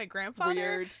uncles and my grandfather.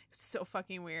 Weird. So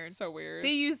fucking weird. So weird.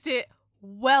 They used it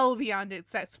well beyond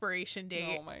its expiration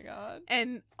date. Oh my god.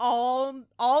 And all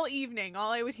evening,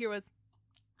 all I would hear was,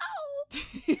 "Oh,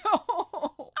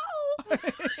 Oh.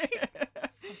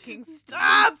 fucking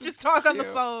stop! This is Just talk on the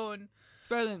cute. phone." It's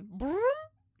better than brum,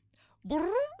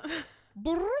 brum,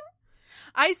 brum.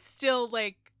 I still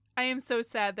I am so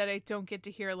sad that I don't get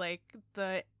to hear like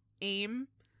the AIM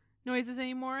noises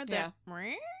anymore. That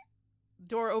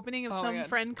door opening of Oh my some God.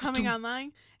 friend coming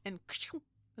online and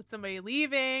of somebody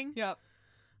leaving. Yep.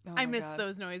 Oh I my miss God.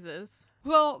 those noises.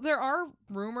 Well, there are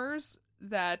rumors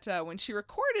that when she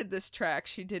recorded this track,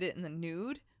 she did it in the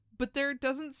nude, but there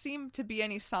doesn't seem to be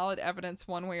any solid evidence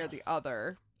one way or the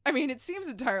other I mean, it seems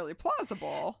entirely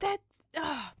plausible.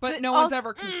 But no also, one's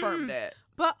ever confirmed it.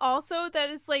 But also, that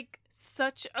is like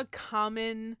such a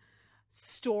common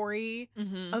story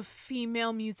of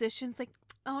female musicians. Like,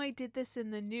 oh, I did this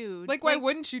in the nude. Like, why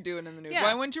wouldn't you do it in the nude? Yeah.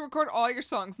 Why wouldn't you record all your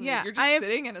songs in the nude? You're just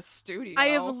sitting in a studio. I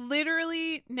have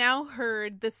literally now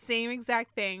heard the same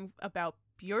exact thing about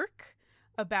Bjork,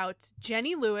 about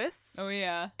Jenny Lewis. Oh,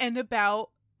 yeah. And about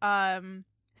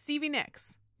Stevie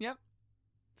Nicks. Yep.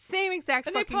 Same exact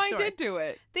and fucking they probably story. did do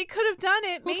it. They could have done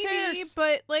it, Who maybe, cares?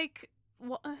 but like,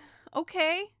 well,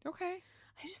 okay. Okay.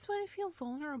 I just want to feel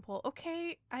vulnerable.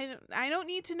 Okay, I don't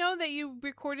need to know that you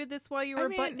recorded this while you were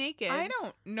butt naked. I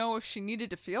don't know if she needed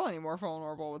to feel any more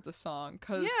vulnerable with the song,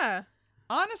 because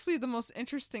honestly, the most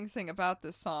interesting thing about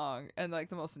this song, and like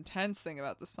the most intense thing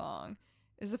about the song,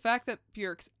 is the fact that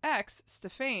Bjork's ex,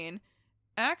 Stefan,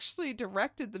 actually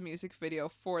directed the music video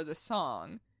for the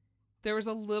song. There was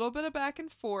a little bit of back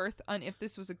and forth on if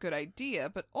this was a good idea,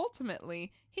 but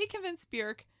ultimately, he convinced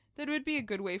Bjork that it would be a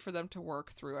good way for them to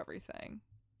work through everything.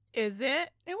 Is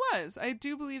it? It was. I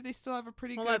do believe they still have a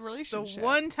pretty good That's relationship. the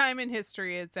one time in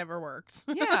history it's ever worked.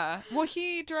 Yeah. Well,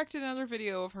 he directed another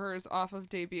video of hers off of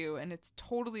Debut, and it's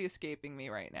totally escaping me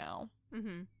right now.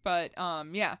 Mm-hmm. But,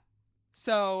 yeah.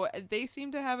 So, they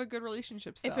seem to have a good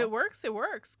relationship still. If it works, it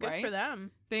works. Good right? for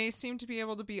them. They seem to be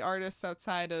able to be artists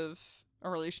outside of a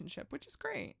relationship, which is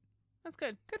great. That's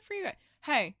good. Good for you guys.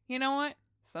 Hey, you know what?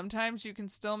 Sometimes you can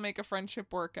still make a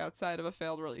friendship work outside of a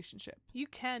failed relationship. You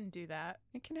can do that.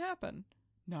 It can happen.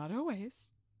 Not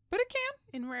always, but it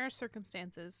can. In rare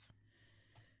circumstances.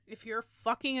 If you're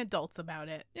fucking adults about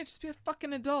it. Yeah, just be a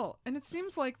fucking adult. And it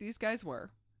seems like these guys were.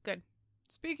 Good.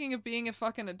 Speaking of being a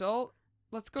fucking adult,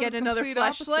 let's go Get to the another complete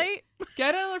fleshlight. opposite.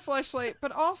 Get another fleshlight,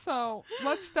 but also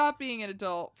let's stop being an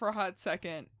adult for a hot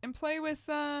second and play with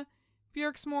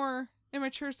Bjork's more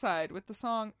immature side with the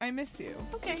song I Miss You.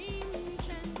 Okay.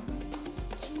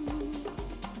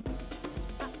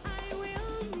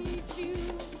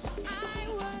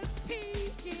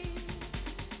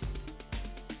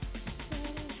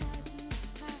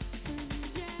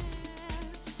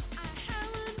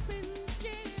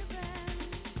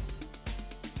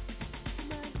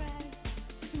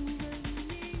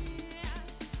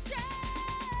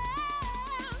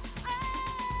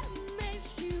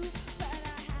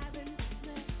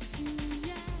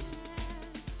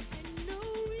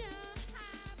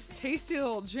 Tasty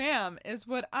Little Jam is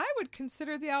what I would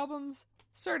consider the album's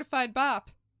certified bop.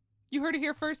 You heard it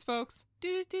here first, folks.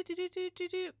 Do do do do do do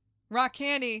do. Rock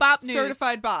Candy, Bop news.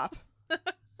 certified bop.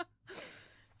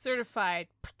 Certified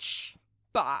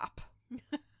bop.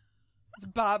 It's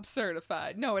Bob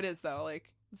certified. No, it is though.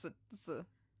 Like it's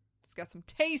got some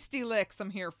tasty licks. I'm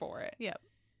here for it. Yep.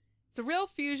 It's a real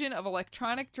fusion of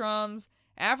electronic drums,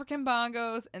 African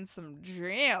bongos, and some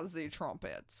jazzy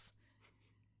trumpets.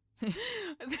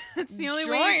 That's the only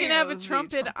way you can have a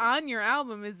trumpet on your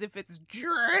album is if it's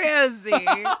jazzy.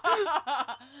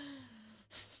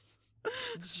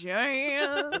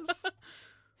 Jazz.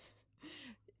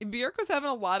 Bjork was having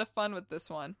a lot of fun with this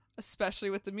one, especially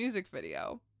with the music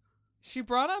video. She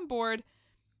brought on board,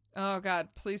 oh God,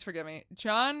 please forgive me,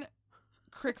 John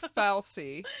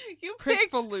Crickfalusi. You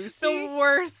picked the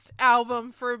worst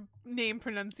album for name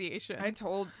pronunciation.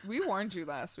 We warned you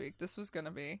last week. This was going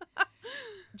to be.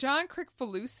 John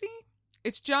Crickfalusi?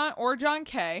 It's John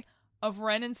K. of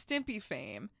Ren and Stimpy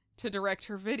fame to direct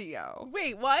her video.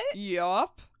 Wait, what?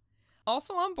 Yup.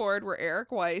 Also on board were Eric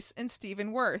Weiss and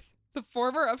Stephen Worth, the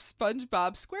former of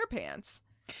SpongeBob SquarePants.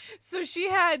 So she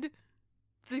had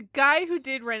the guy who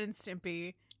did Ren and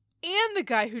Stimpy and the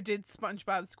guy who did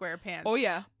SpongeBob SquarePants. Oh,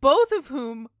 yeah. Both of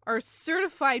whom are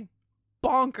certified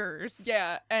bonkers.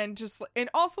 Yeah, and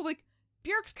also, like,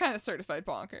 Bjork's kind of certified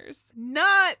bonkers.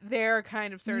 Not their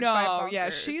kind of certified bonkers. No, yeah,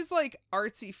 she's, like,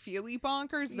 artsy-feely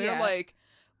bonkers. They're, like,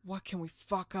 what can we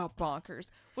fuck up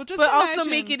bonkers? Well, just also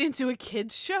make it into a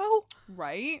kid's show?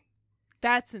 Right?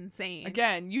 That's insane.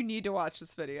 Again, you need to watch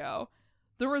this video.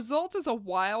 The result is a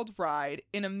wild ride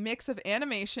in a mix of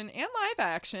animation and live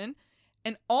action,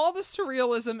 and all the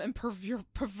surrealism and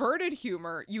perverted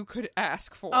humor you could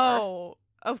ask for. Oh,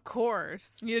 of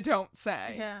course. You don't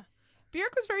say. Yeah.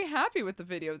 Bjork was very happy with the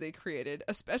video they created,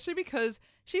 especially because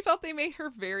she felt they made her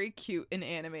very cute in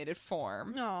animated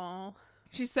form. Aww.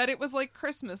 She said it was like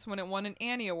Christmas when it won an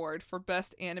Annie Award for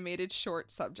Best Animated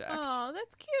Short Subject. Oh,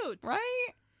 that's cute. Right?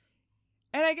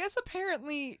 And I guess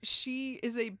apparently she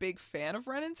is a big fan of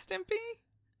Ren and Stimpy.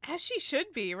 As she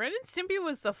should be. Ren and Stimpy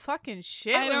was the fucking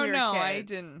shit. I don't when we were know. kids. I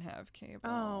didn't have cable.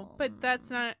 Oh, but that's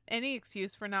not any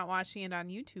excuse for not watching it on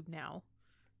YouTube now.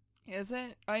 Is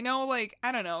it? I know, like,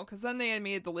 I don't know, because then they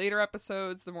made the later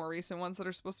episodes, the more recent ones that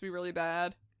are supposed to be really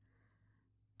bad.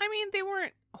 I mean, they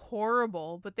weren't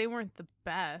horrible, but they weren't the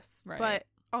best. Right. But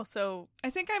also, I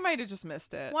think I might have just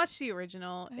missed it. watch the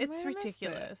original. I It's might have missed it.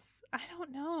 ridiculous. I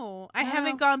don't know. I Well-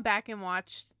 haven't gone back and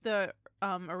watched the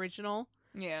original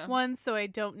Yeah. one, so I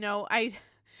don't know.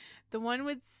 The one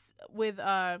with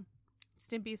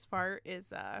Stimpy's fart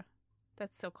is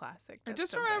that's so classic. I That's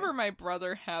just so good. remember my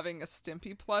brother having a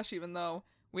Stimpy plush, even though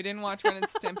we didn't watch Ren and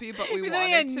Stimpy, but we Even wanted though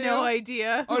we had to. no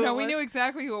idea. Oh who no, it we was. knew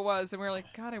exactly who it was, and we were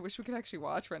like, God, I wish we could actually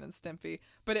watch Ren and Stimpy.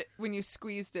 But when you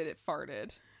squeezed it, it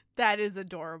farted. That is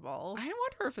adorable. I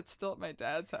wonder if it's still at my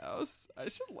dad's house. I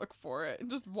should look for it and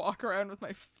just walk around with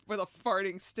with a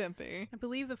farting Stimpy. I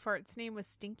believe the fart's name was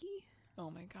Stinky.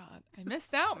 Oh my God, I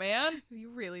missed out, man.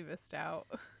 You really missed out.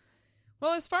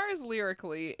 Well, as far as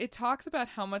lyrically, it talks about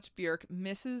how much Bjork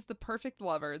misses the perfect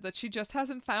lover that she just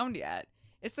hasn't found yet.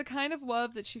 It's the kind of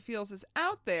love that she feels is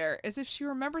out there, as if she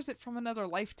remembers it from another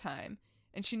lifetime,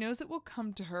 and she knows it will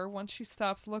come to her once she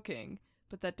stops looking,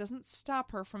 but that doesn't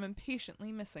stop her from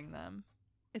impatiently missing them.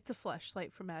 It's a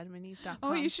fleshlight from AdamandEve.com.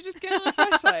 Oh, you should just get another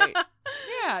flashlight.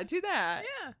 Yeah, do that.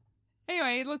 Yeah.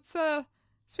 Anyway, let's,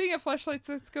 speaking of flashlights,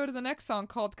 let's go to the next song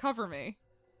called Cover Me.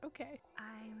 Okay.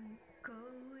 I'm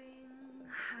going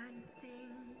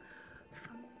hunting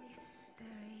for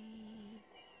mystery.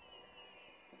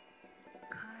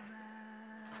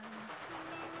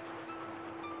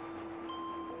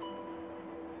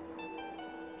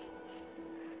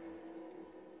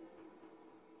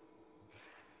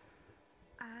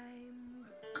 I'm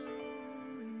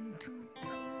going to do the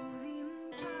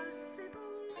impossible.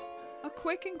 A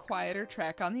quick and quieter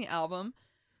track on the album,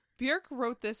 Bjork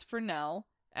wrote this for Nell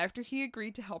after he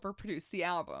agreed to help her produce the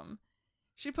album.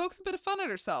 She pokes a bit of fun at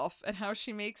herself at how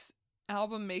she makes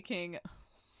album making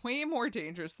way more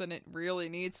dangerous than it really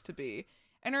needs to be,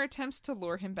 and her attempts to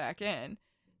lure him back in.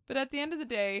 But at the end of the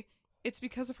day, it's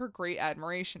because of her great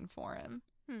admiration for him.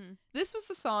 This was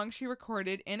the song she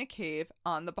recorded in a cave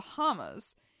on the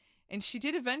Bahamas, and she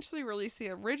did eventually release the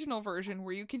original version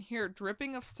where you can hear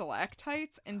dripping of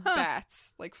stalactites and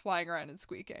bats like flying around and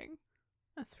squeaking.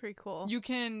 That's pretty cool. You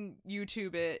can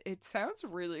YouTube it. It sounds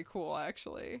really cool,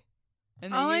 actually.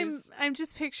 And I'm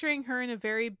just picturing her in a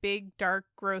very big, dark,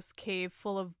 gross cave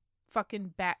full of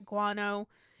fucking bat guano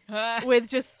with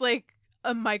just like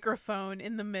a microphone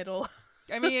in the middle.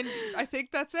 I mean, I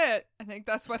think that's it. I think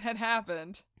that's what had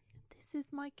happened. This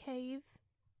is my cave.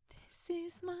 This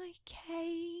is my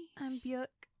cave. I'm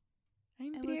Bjork.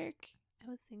 I'm I was- Bjork. I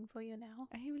will sing for you now.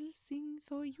 I will sing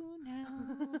for you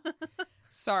now.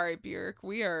 Sorry, Bjork.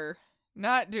 We are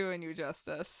not doing you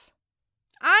justice.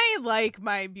 I like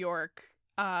my Bjork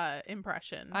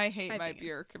impression. I hate my think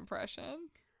Bjork it's- impression.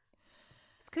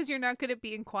 It's because you're not good at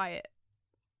being quiet.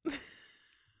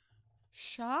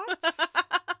 Shots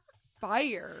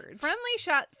fired. Friendly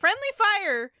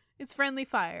fire. It's friendly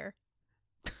fire.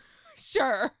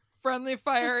 Sure. Friendly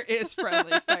fire is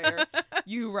friendly fire.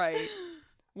 You right.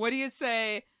 What do you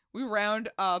say we round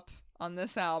up on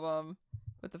this album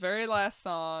with the very last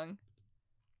song,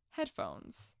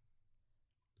 Headphones?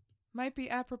 Might be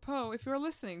apropos if you're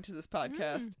listening to this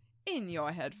podcast in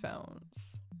your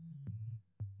headphones.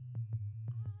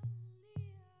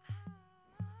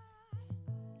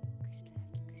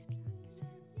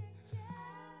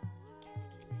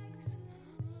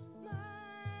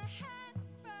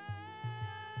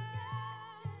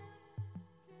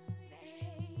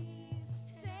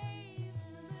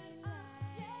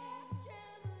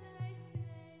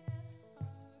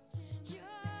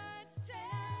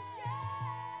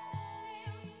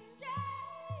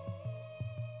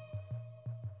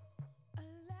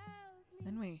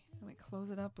 Then we close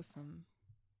it up with some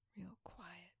real quiet,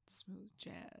 smooth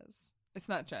jazz. It's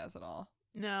not jazz at all.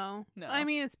 No. No. I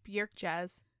mean, it's Bjork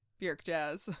jazz. Bjork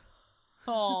jazz.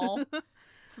 Oh,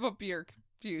 it's what Bjork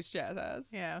views jazz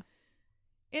as. Yeah.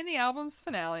 In the album's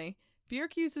finale,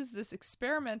 Bjork uses this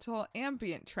experimental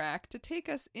ambient track to take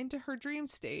us into her dream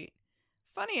state.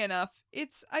 Funny enough,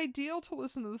 it's ideal to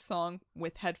listen to the song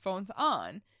with headphones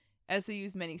on, as they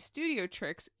use many studio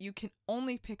tricks you can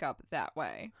only pick up that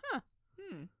way. Huh.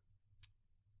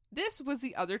 This was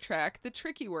the other track that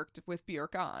Tricky worked with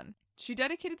Bjork on. She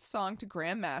dedicated the song to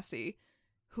Graham Massey,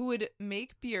 who would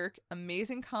make Bjork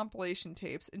amazing compilation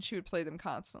tapes, and she would play them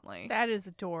constantly. That is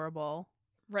adorable.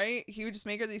 Right? He would just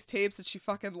make her these tapes that she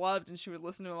fucking loved, and she would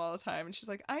listen to them all the time. And she's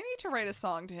like, I need to write a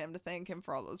song to him to thank him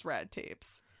for all those rad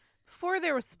tapes. Before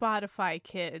there was Spotify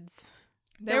Kids,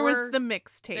 there was the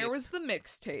mixtape. There was the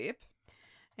mixtape.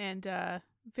 And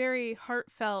very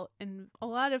heartfelt, and a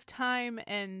lot of time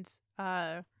and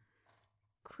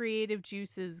creative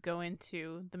juices go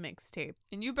into the mixtape.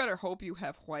 And you better hope you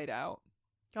have Whiteout,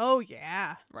 Oh,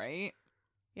 yeah. right?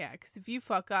 Yeah, because if you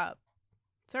fuck up,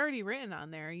 it's already written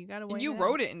on there. You gotta wait. And you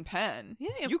wrote it in pen.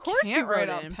 Yeah, of you course can't you wrote write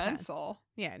it on in pen. pencil.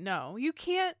 Yeah, no, you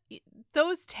can't.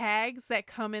 Those tags that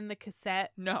come in the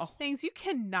cassette No. things, you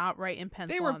cannot write in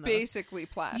pencil. They were on those. basically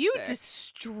plastic. You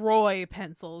destroy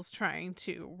pencils trying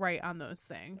to write on those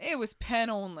things. It was pen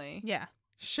only. Yeah.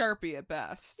 Sharpie at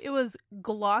best. It was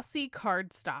glossy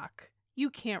cardstock. You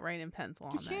can't write in pencil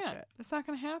on You that can't. shit. That's not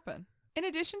going to happen. In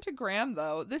addition to Graham,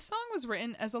 though, this song was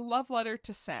written as a love letter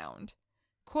to sound.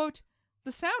 Quote,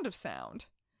 the sound of sound.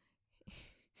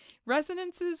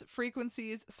 Resonances,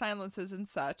 frequencies, silences, and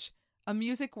such. A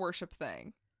music worship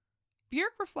thing.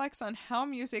 Bjork reflects on how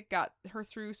music got her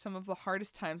through some of the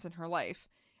hardest times in her life,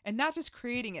 and not just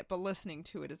creating it, but listening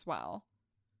to it as well.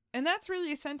 And that's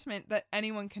really a sentiment that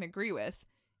anyone can agree with,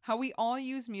 how we all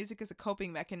use music as a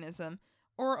coping mechanism,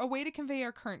 or a way to convey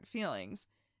our current feelings.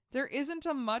 There isn't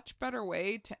a much better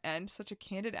way to end such a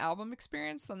candid album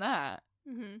experience than that.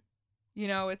 Mm-hmm. You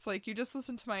know, it's like you just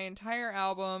listened to my entire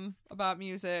album about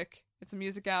music. It's a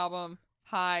music album.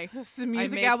 Hi. This is a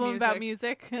music album about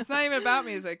music. It's not even about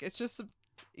music. It's just,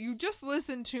 you just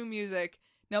listen to music.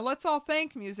 Now let's all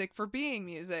thank music for being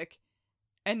music.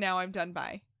 And now I'm done.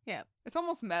 Bye. Yeah. It's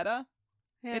almost meta.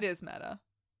 Yeah. It is meta.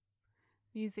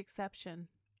 Musicception.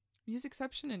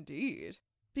 Musicception indeed.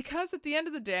 Because at the end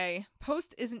of the day,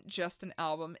 Post isn't just an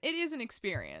album. It is an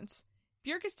experience.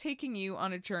 Bjork is taking you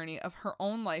on a journey of her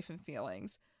own life and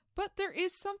feelings. But there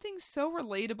is something so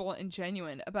relatable and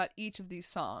genuine about each of these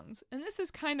songs. And this is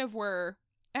kind of where,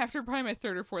 after probably my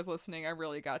third or fourth listening, I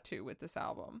really got to with this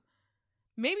album.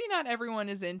 Maybe not everyone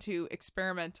is into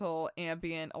experimental,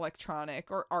 ambient,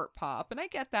 electronic, or art pop, and I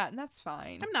get that, and that's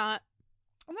fine. I'm not.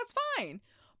 And that's fine.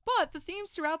 But the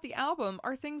themes throughout the album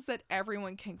are things that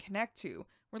everyone can connect to.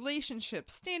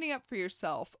 Relationships, standing up for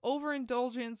yourself,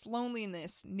 overindulgence,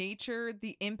 loneliness, nature,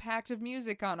 the impact of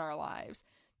music on our lives.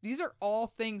 These are all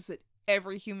things that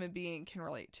every human being can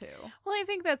relate to. Well, I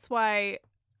think that's why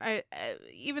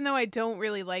even though I don't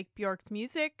really like Bjork's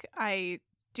music, I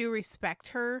do respect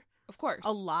her. Of course.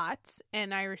 A lot,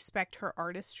 and I respect her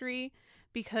artistry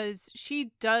because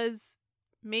she does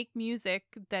make music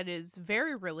that is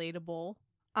very relatable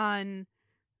on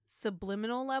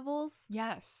subliminal levels.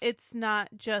 Yes. It's not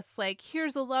just like,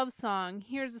 here's a love song,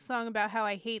 here's a song about how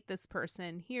I hate this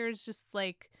person, here's just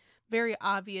like very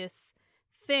obvious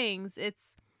things.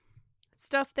 It's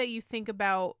stuff that you think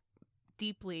about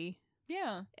deeply.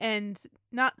 Yeah. And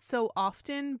not so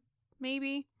often,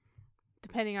 maybe,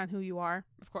 depending on who you are.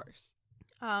 Of course.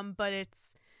 But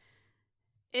it's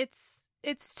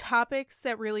topics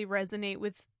that really resonate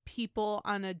with people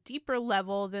on a deeper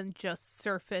level than just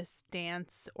surface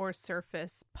dance or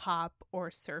surface pop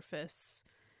or surface,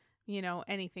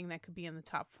 anything that could be in the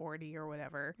top 40 or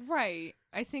whatever. Right.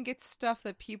 I think it's stuff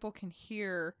that people can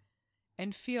hear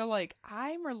and feel like,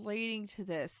 I'm relating to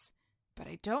this, but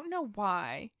I don't know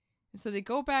why. And so they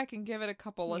go back and give it a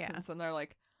couple listens and they're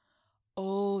like,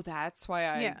 oh, that's why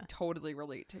I totally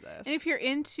relate to this. And if you're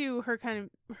into her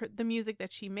the music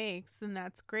that she makes, then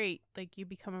that's great. Like, you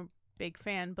become a big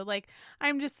fan. But like,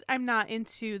 I'm not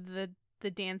into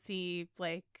the dancey,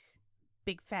 like,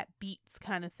 big fat beats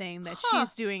kind of thing that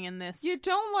she's doing in this. You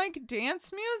don't like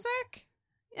dance music?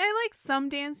 I like some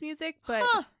dance music, but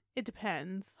it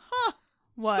depends.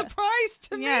 What? Surprise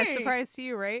to me. Yeah, surprise to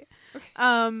you, right?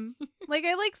 Like,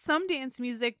 I like some dance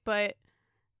music, but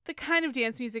the kind of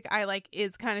dance music I like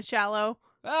is kind of shallow.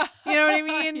 You know what I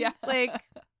mean? Yeah. Like,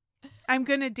 I'm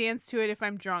gonna dance to it if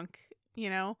I'm drunk,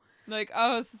 Like,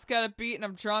 oh, it's got a beat and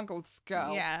I'm drunk, let's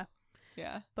go. Yeah.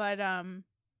 Yeah. But,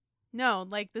 no,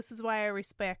 like, this is why I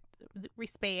respect.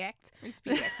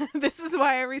 This is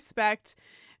why I respect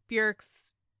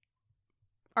Bjork's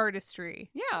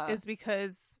artistry. Yeah. Is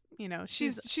because,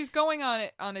 she's going at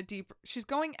it on a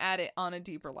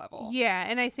deeper level. Yeah,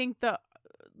 and I think the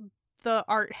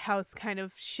art house kind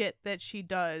of shit that she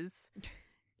does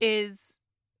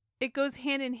it goes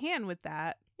hand in hand with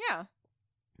that. Yeah.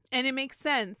 And it makes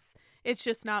sense. It's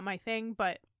just not my thing,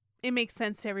 but it makes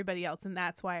sense to everybody else, and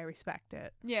that's why I respect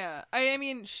it. Yeah. I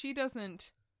mean, she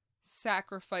doesn't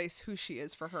sacrifice who she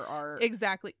is for her art.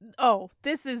 Exactly. Oh,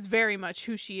 this is very much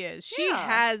who she is. She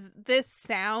has, this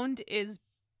sound is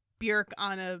Bjork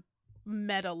on a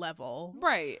meta level.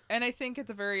 Right. And I think at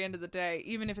the very end of the day,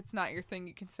 even if it's not your thing,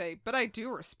 you can say, but I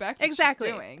do respect what exactly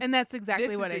she's doing. And that's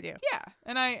exactly what I do. Yeah.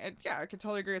 And I could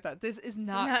totally agree with that. This is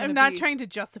not I'm not trying to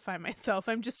justify myself.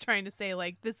 I'm just trying to say,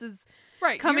 like, this is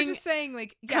right. You're just saying,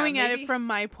 like, coming at it from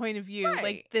my point of view. Right.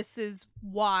 Like, this is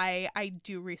why I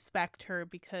do respect her,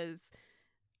 because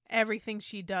everything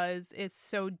she does is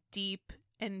so deep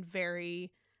and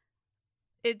very,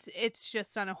 it's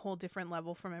just on a whole different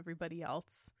level from everybody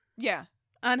else. Yeah.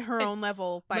 On her own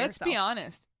level by Let's herself. be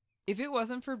honest. If it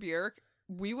wasn't for Bjork,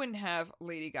 we wouldn't have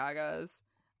Lady Gaga's.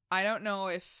 I don't know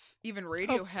if even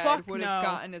Radiohead would have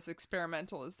gotten as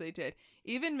experimental as they did.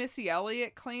 Even Missy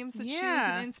Elliott claims that she was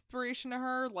an inspiration to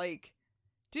her. Like,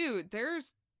 dude,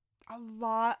 there's a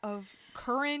lot of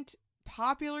current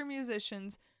popular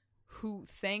musicians who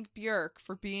thank Bjork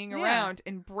for being around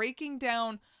and breaking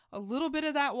down a little bit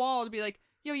of that wall to be like,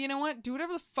 yo, you know what? Do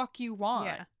whatever the fuck you want.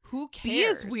 Yeah. Who cares? Be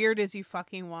as weird as you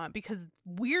fucking want, because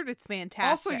weird is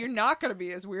fantastic. Also, you're not going to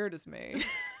be as weird as me.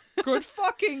 Good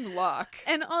fucking luck.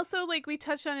 And also, like, we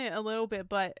touched on it a little bit,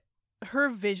 but her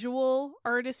visual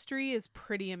artistry is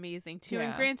pretty amazing, too. Yeah.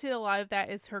 And granted, a lot of that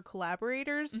is her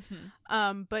collaborators.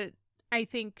 Mm-hmm. But I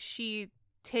think she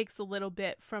takes a little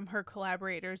bit from her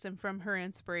collaborators and from her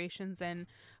inspirations and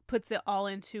puts it all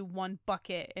into one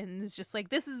bucket and is just like,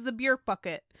 this is the Bjork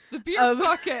bucket. The Bjork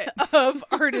bucket of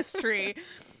artistry.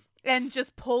 And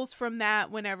just pulls from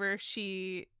that whenever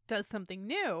she does something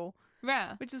new.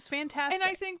 Yeah. Which is fantastic. And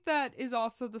I think that is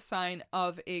also the sign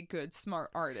of a good,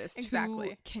 smart artist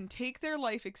who can take their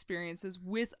life experiences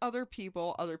with other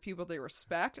people they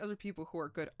respect, other people who are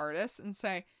good artists, and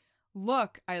say,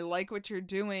 look, I like what you're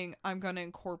doing. I'm going to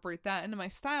incorporate that into my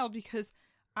style because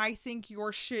I think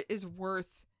your shit is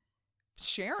worth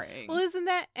sharing. Well, isn't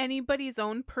that anybody's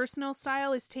own personal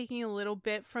style is taking a little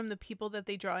bit from the people that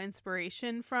they draw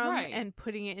inspiration from and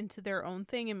putting it into their own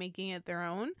thing and making it their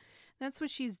own? That's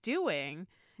what she's doing.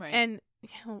 Right. And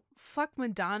fuck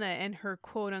Madonna and her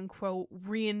quote unquote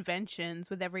reinventions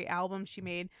with every album she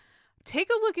made.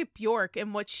 Take a look at Bjork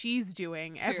and what she's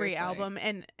doing every album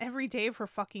and every day of her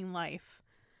fucking life.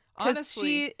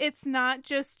 Honestly, it's not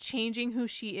just changing who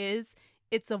she is,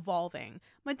 it's evolving.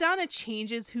 Madonna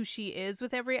changes who she is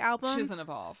with every album. She doesn't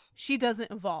evolve. She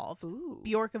doesn't evolve. Ooh.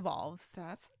 Bjork evolves.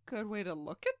 That's a good way to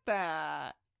look at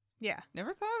that. Yeah.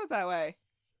 Never thought of it that way.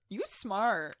 You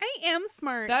smart. I am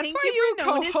smart. That's why you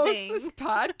co-host this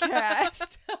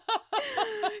podcast.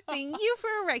 Thank you for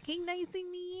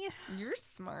recognizing me. You're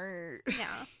smart.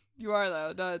 Yeah. You are,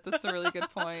 though. No, that's a really good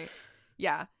point.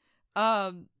 Yeah.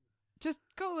 Just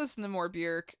go listen to more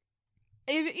Bjork.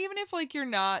 Even if, like, you're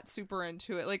not super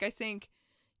into it. Like, I think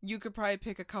you could probably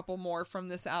pick a couple more from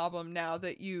this album now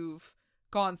that you've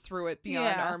gone through it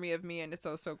beyond Army of Me and It's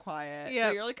Oh So Quiet.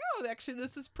 Yeah. You're like, oh, actually,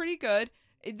 this is pretty good.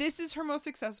 This is her most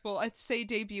accessible. I'd say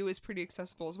debut is pretty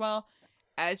accessible as well.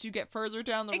 As you get further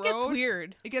down the road,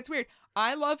 It gets weird.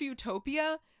 I love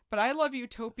Utopia, but I love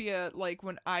Utopia like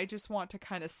when I just want to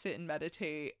kind of sit and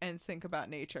meditate and think about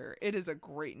nature. It is a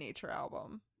great nature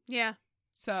album. Yeah.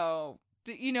 So,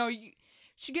 she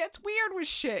gets weird with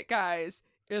shit, guys.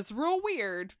 It's real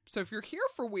weird. So if you're here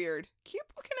for weird, keep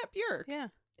looking at Bjork. Yeah.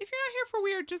 If you're not here for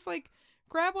weird, just like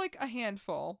grab like a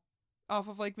handful off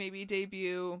of like maybe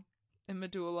debut and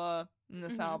Medulla in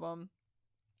this album.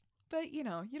 But, you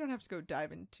don't have to go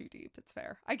diving too deep. It's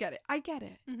fair. I get it.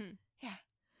 Mm-hmm. Yeah.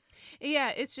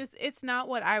 Yeah, it's not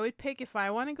what I would pick if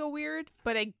I want to go weird,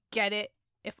 but I get it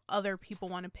if other people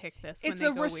want to pick this when it's they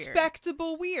a go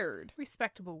respectable weird.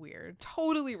 Respectable weird.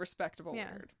 Totally respectable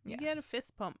weird. Yes. You get a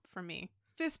fist bump from me.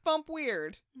 Fist bump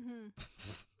weird. Mm-hmm.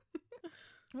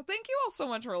 Well, thank you all so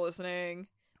much for listening.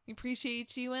 We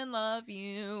appreciate you and love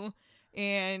you.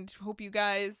 And hope you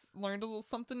guys learned a little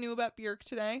something new about Bjork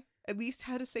today. At least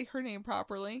how to say her name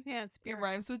properly. Yeah, it's Bjork. It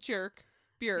rhymes with jerk.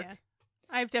 Bjork. Yeah.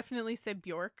 I've definitely said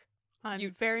Bjork on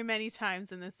very many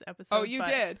times in this episode. Oh, you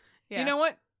did? Yeah. You know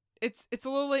what? It's a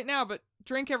little late now, but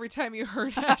drink every time you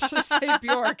heard Ashley say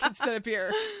Bjork instead of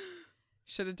Bjork.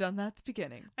 Should have done that at the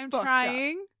beginning. I'm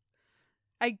trying.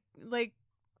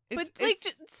 Just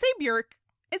say Bjork.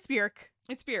 It's Bjork.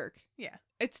 It's Bjork. Yeah.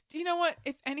 It's, you know what?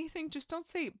 If anything, just don't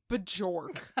say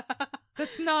Bjork.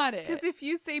 That's not it. Because if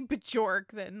you say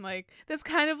Bjork, then, that's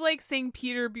kind of like saying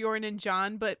Peter, Bjorn, and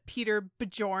John, but Peter,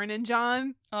 Bjorn, and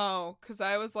John. Oh, because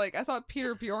I was like, I thought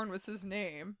Peter Bjorn was his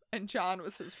name, and John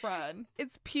was his friend.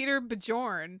 It's Peter,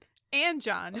 Bjorn, and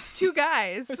John. It's two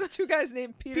guys. It's two guys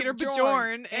named Peter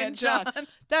Bjorn, and John.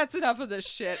 That's enough of this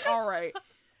shit. All right.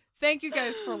 Thank you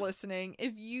guys for listening.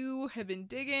 If you have been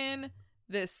digging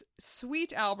this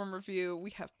sweet album review, we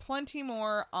have plenty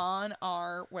more on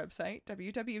our website,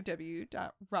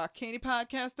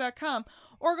 www.rockcandypodcast.com,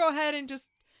 or go ahead and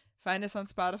just find us on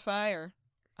Spotify or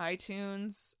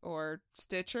iTunes or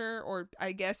Stitcher, or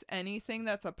I guess anything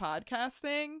that's a podcast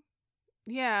thing.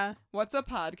 Yeah. What's a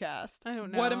podcast? I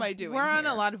don't know. What am I doing We're on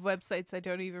here? a lot of websites I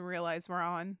don't even realize we're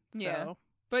on. So. Yeah.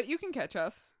 But you can catch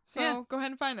us. So go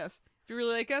ahead and find us. If you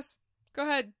really like us, go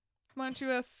ahead. Why don't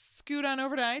you scoot on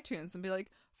over to iTunes and be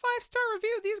like, 5-star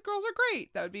review. These girls are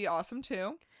great. That would be awesome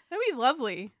too. That'd be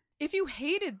lovely. If you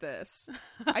hated this,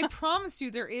 I promise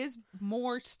you there is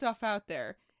more stuff out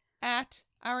there at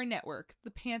our network,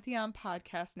 the Pantheon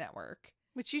Podcast Network.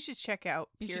 Which you should check out,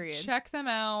 period. You should check them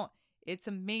out. It's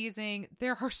amazing.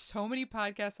 There are so many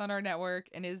podcasts on our network,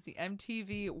 and it is the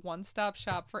MTV one-stop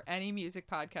shop for any music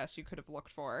podcast you could have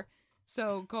looked for.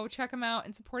 So go check them out,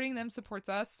 and supporting them supports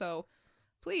us, so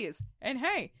please. And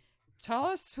hey, tell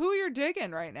us who you're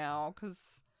digging right now,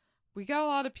 because we got a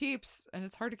lot of peeps, and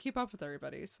it's hard to keep up with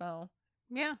everybody, so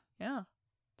Yeah.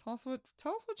 Tell us what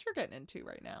you're getting into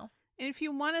right now. And if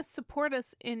you want to support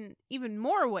us in even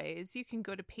more ways, you can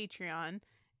go to Patreon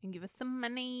and give us some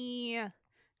money.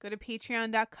 Go to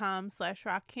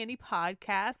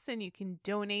patreon.com/rockcandypodcasts and you can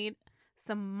donate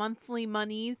some monthly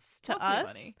monies to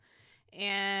us. Money.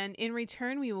 And in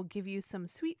return, we will give you some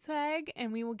sweet swag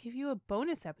and we will give you a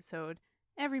bonus episode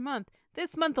every month.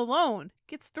 This month alone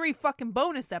gets 3 fucking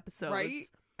bonus episodes. Right?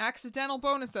 Accidental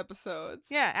bonus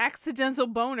episodes. Yeah, accidental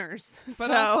boners. But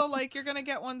also, like, you're going to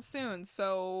get one soon.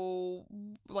 So,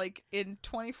 like, in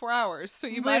 24 hours. So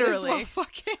you might as well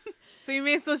fucking... So you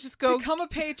may as well just go... Become a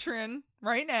patron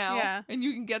right now. Yeah. And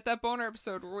you can get that boner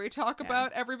episode where we talk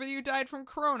about everybody who died from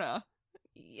Corona.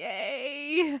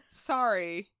 Yay.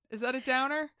 Sorry. Is that a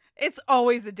downer? It's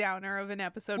always a downer of an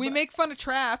episode. We make fun of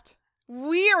Trapped.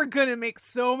 We are going to make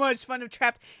so much fun of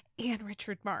Trapped and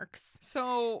Richard Marx.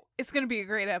 So it's going to be a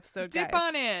great episode, dip guys.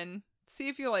 on in. See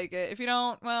if you like it. If you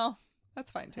don't, well,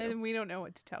 that's fine too. And we don't know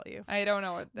what to tell you. I don't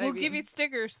know what. We'll give you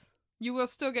stickers. You will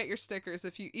still get your stickers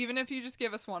even if you just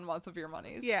give us 1 month of your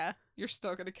monies. Yeah. You're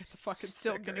still going to get the fucking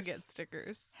still stickers. Still going to get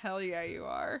stickers. Hell yeah, you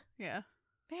are. Yeah.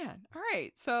 Man. All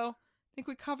right. So I think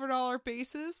we covered all our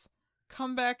bases.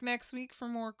 Come back next week for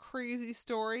more crazy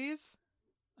stories.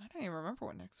 I don't even remember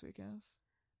what next week is.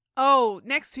 Oh,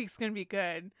 next week's going to be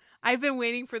good. I've been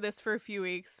waiting for this for a few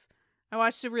weeks. I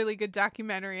watched a really good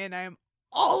documentary and I am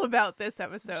all about this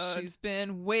episode. She's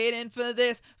been waiting for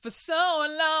this for so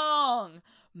long.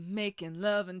 Making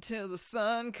love until the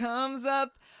sun comes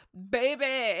up.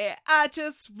 Baby, I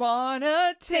just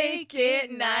wanna take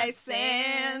it nice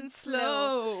and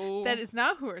slow. That is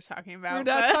not who we're talking about. We're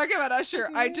not talking about Usher.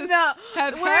 I just have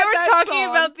had we're that talking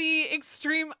song. about the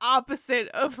extreme opposite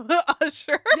of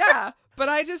Usher. Yeah, but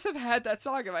I just have had that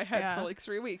song in my head for like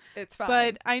 3 weeks. It's fine.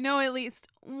 But I know at least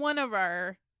one of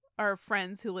our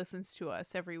friends who listens to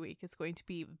us every week is going to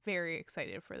be very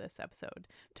excited for this episode. I'm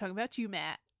talking about you,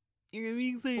 Matt. You're going to be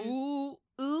excited. Ooh.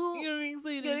 You're going to be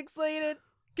excited. Get excited.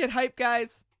 Get hyped,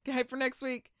 guys. Get hyped for next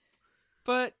week.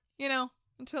 But,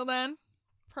 until then,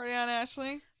 party on,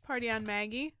 Ashley. Party on,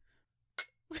 Maggie.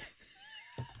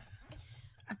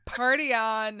 Party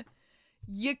on,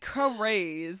 you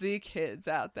crazy kids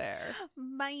out there.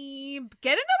 Bye.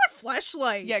 Get another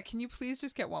fleshlight. Yeah, can you please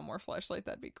just get one more fleshlight?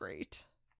 That'd be great.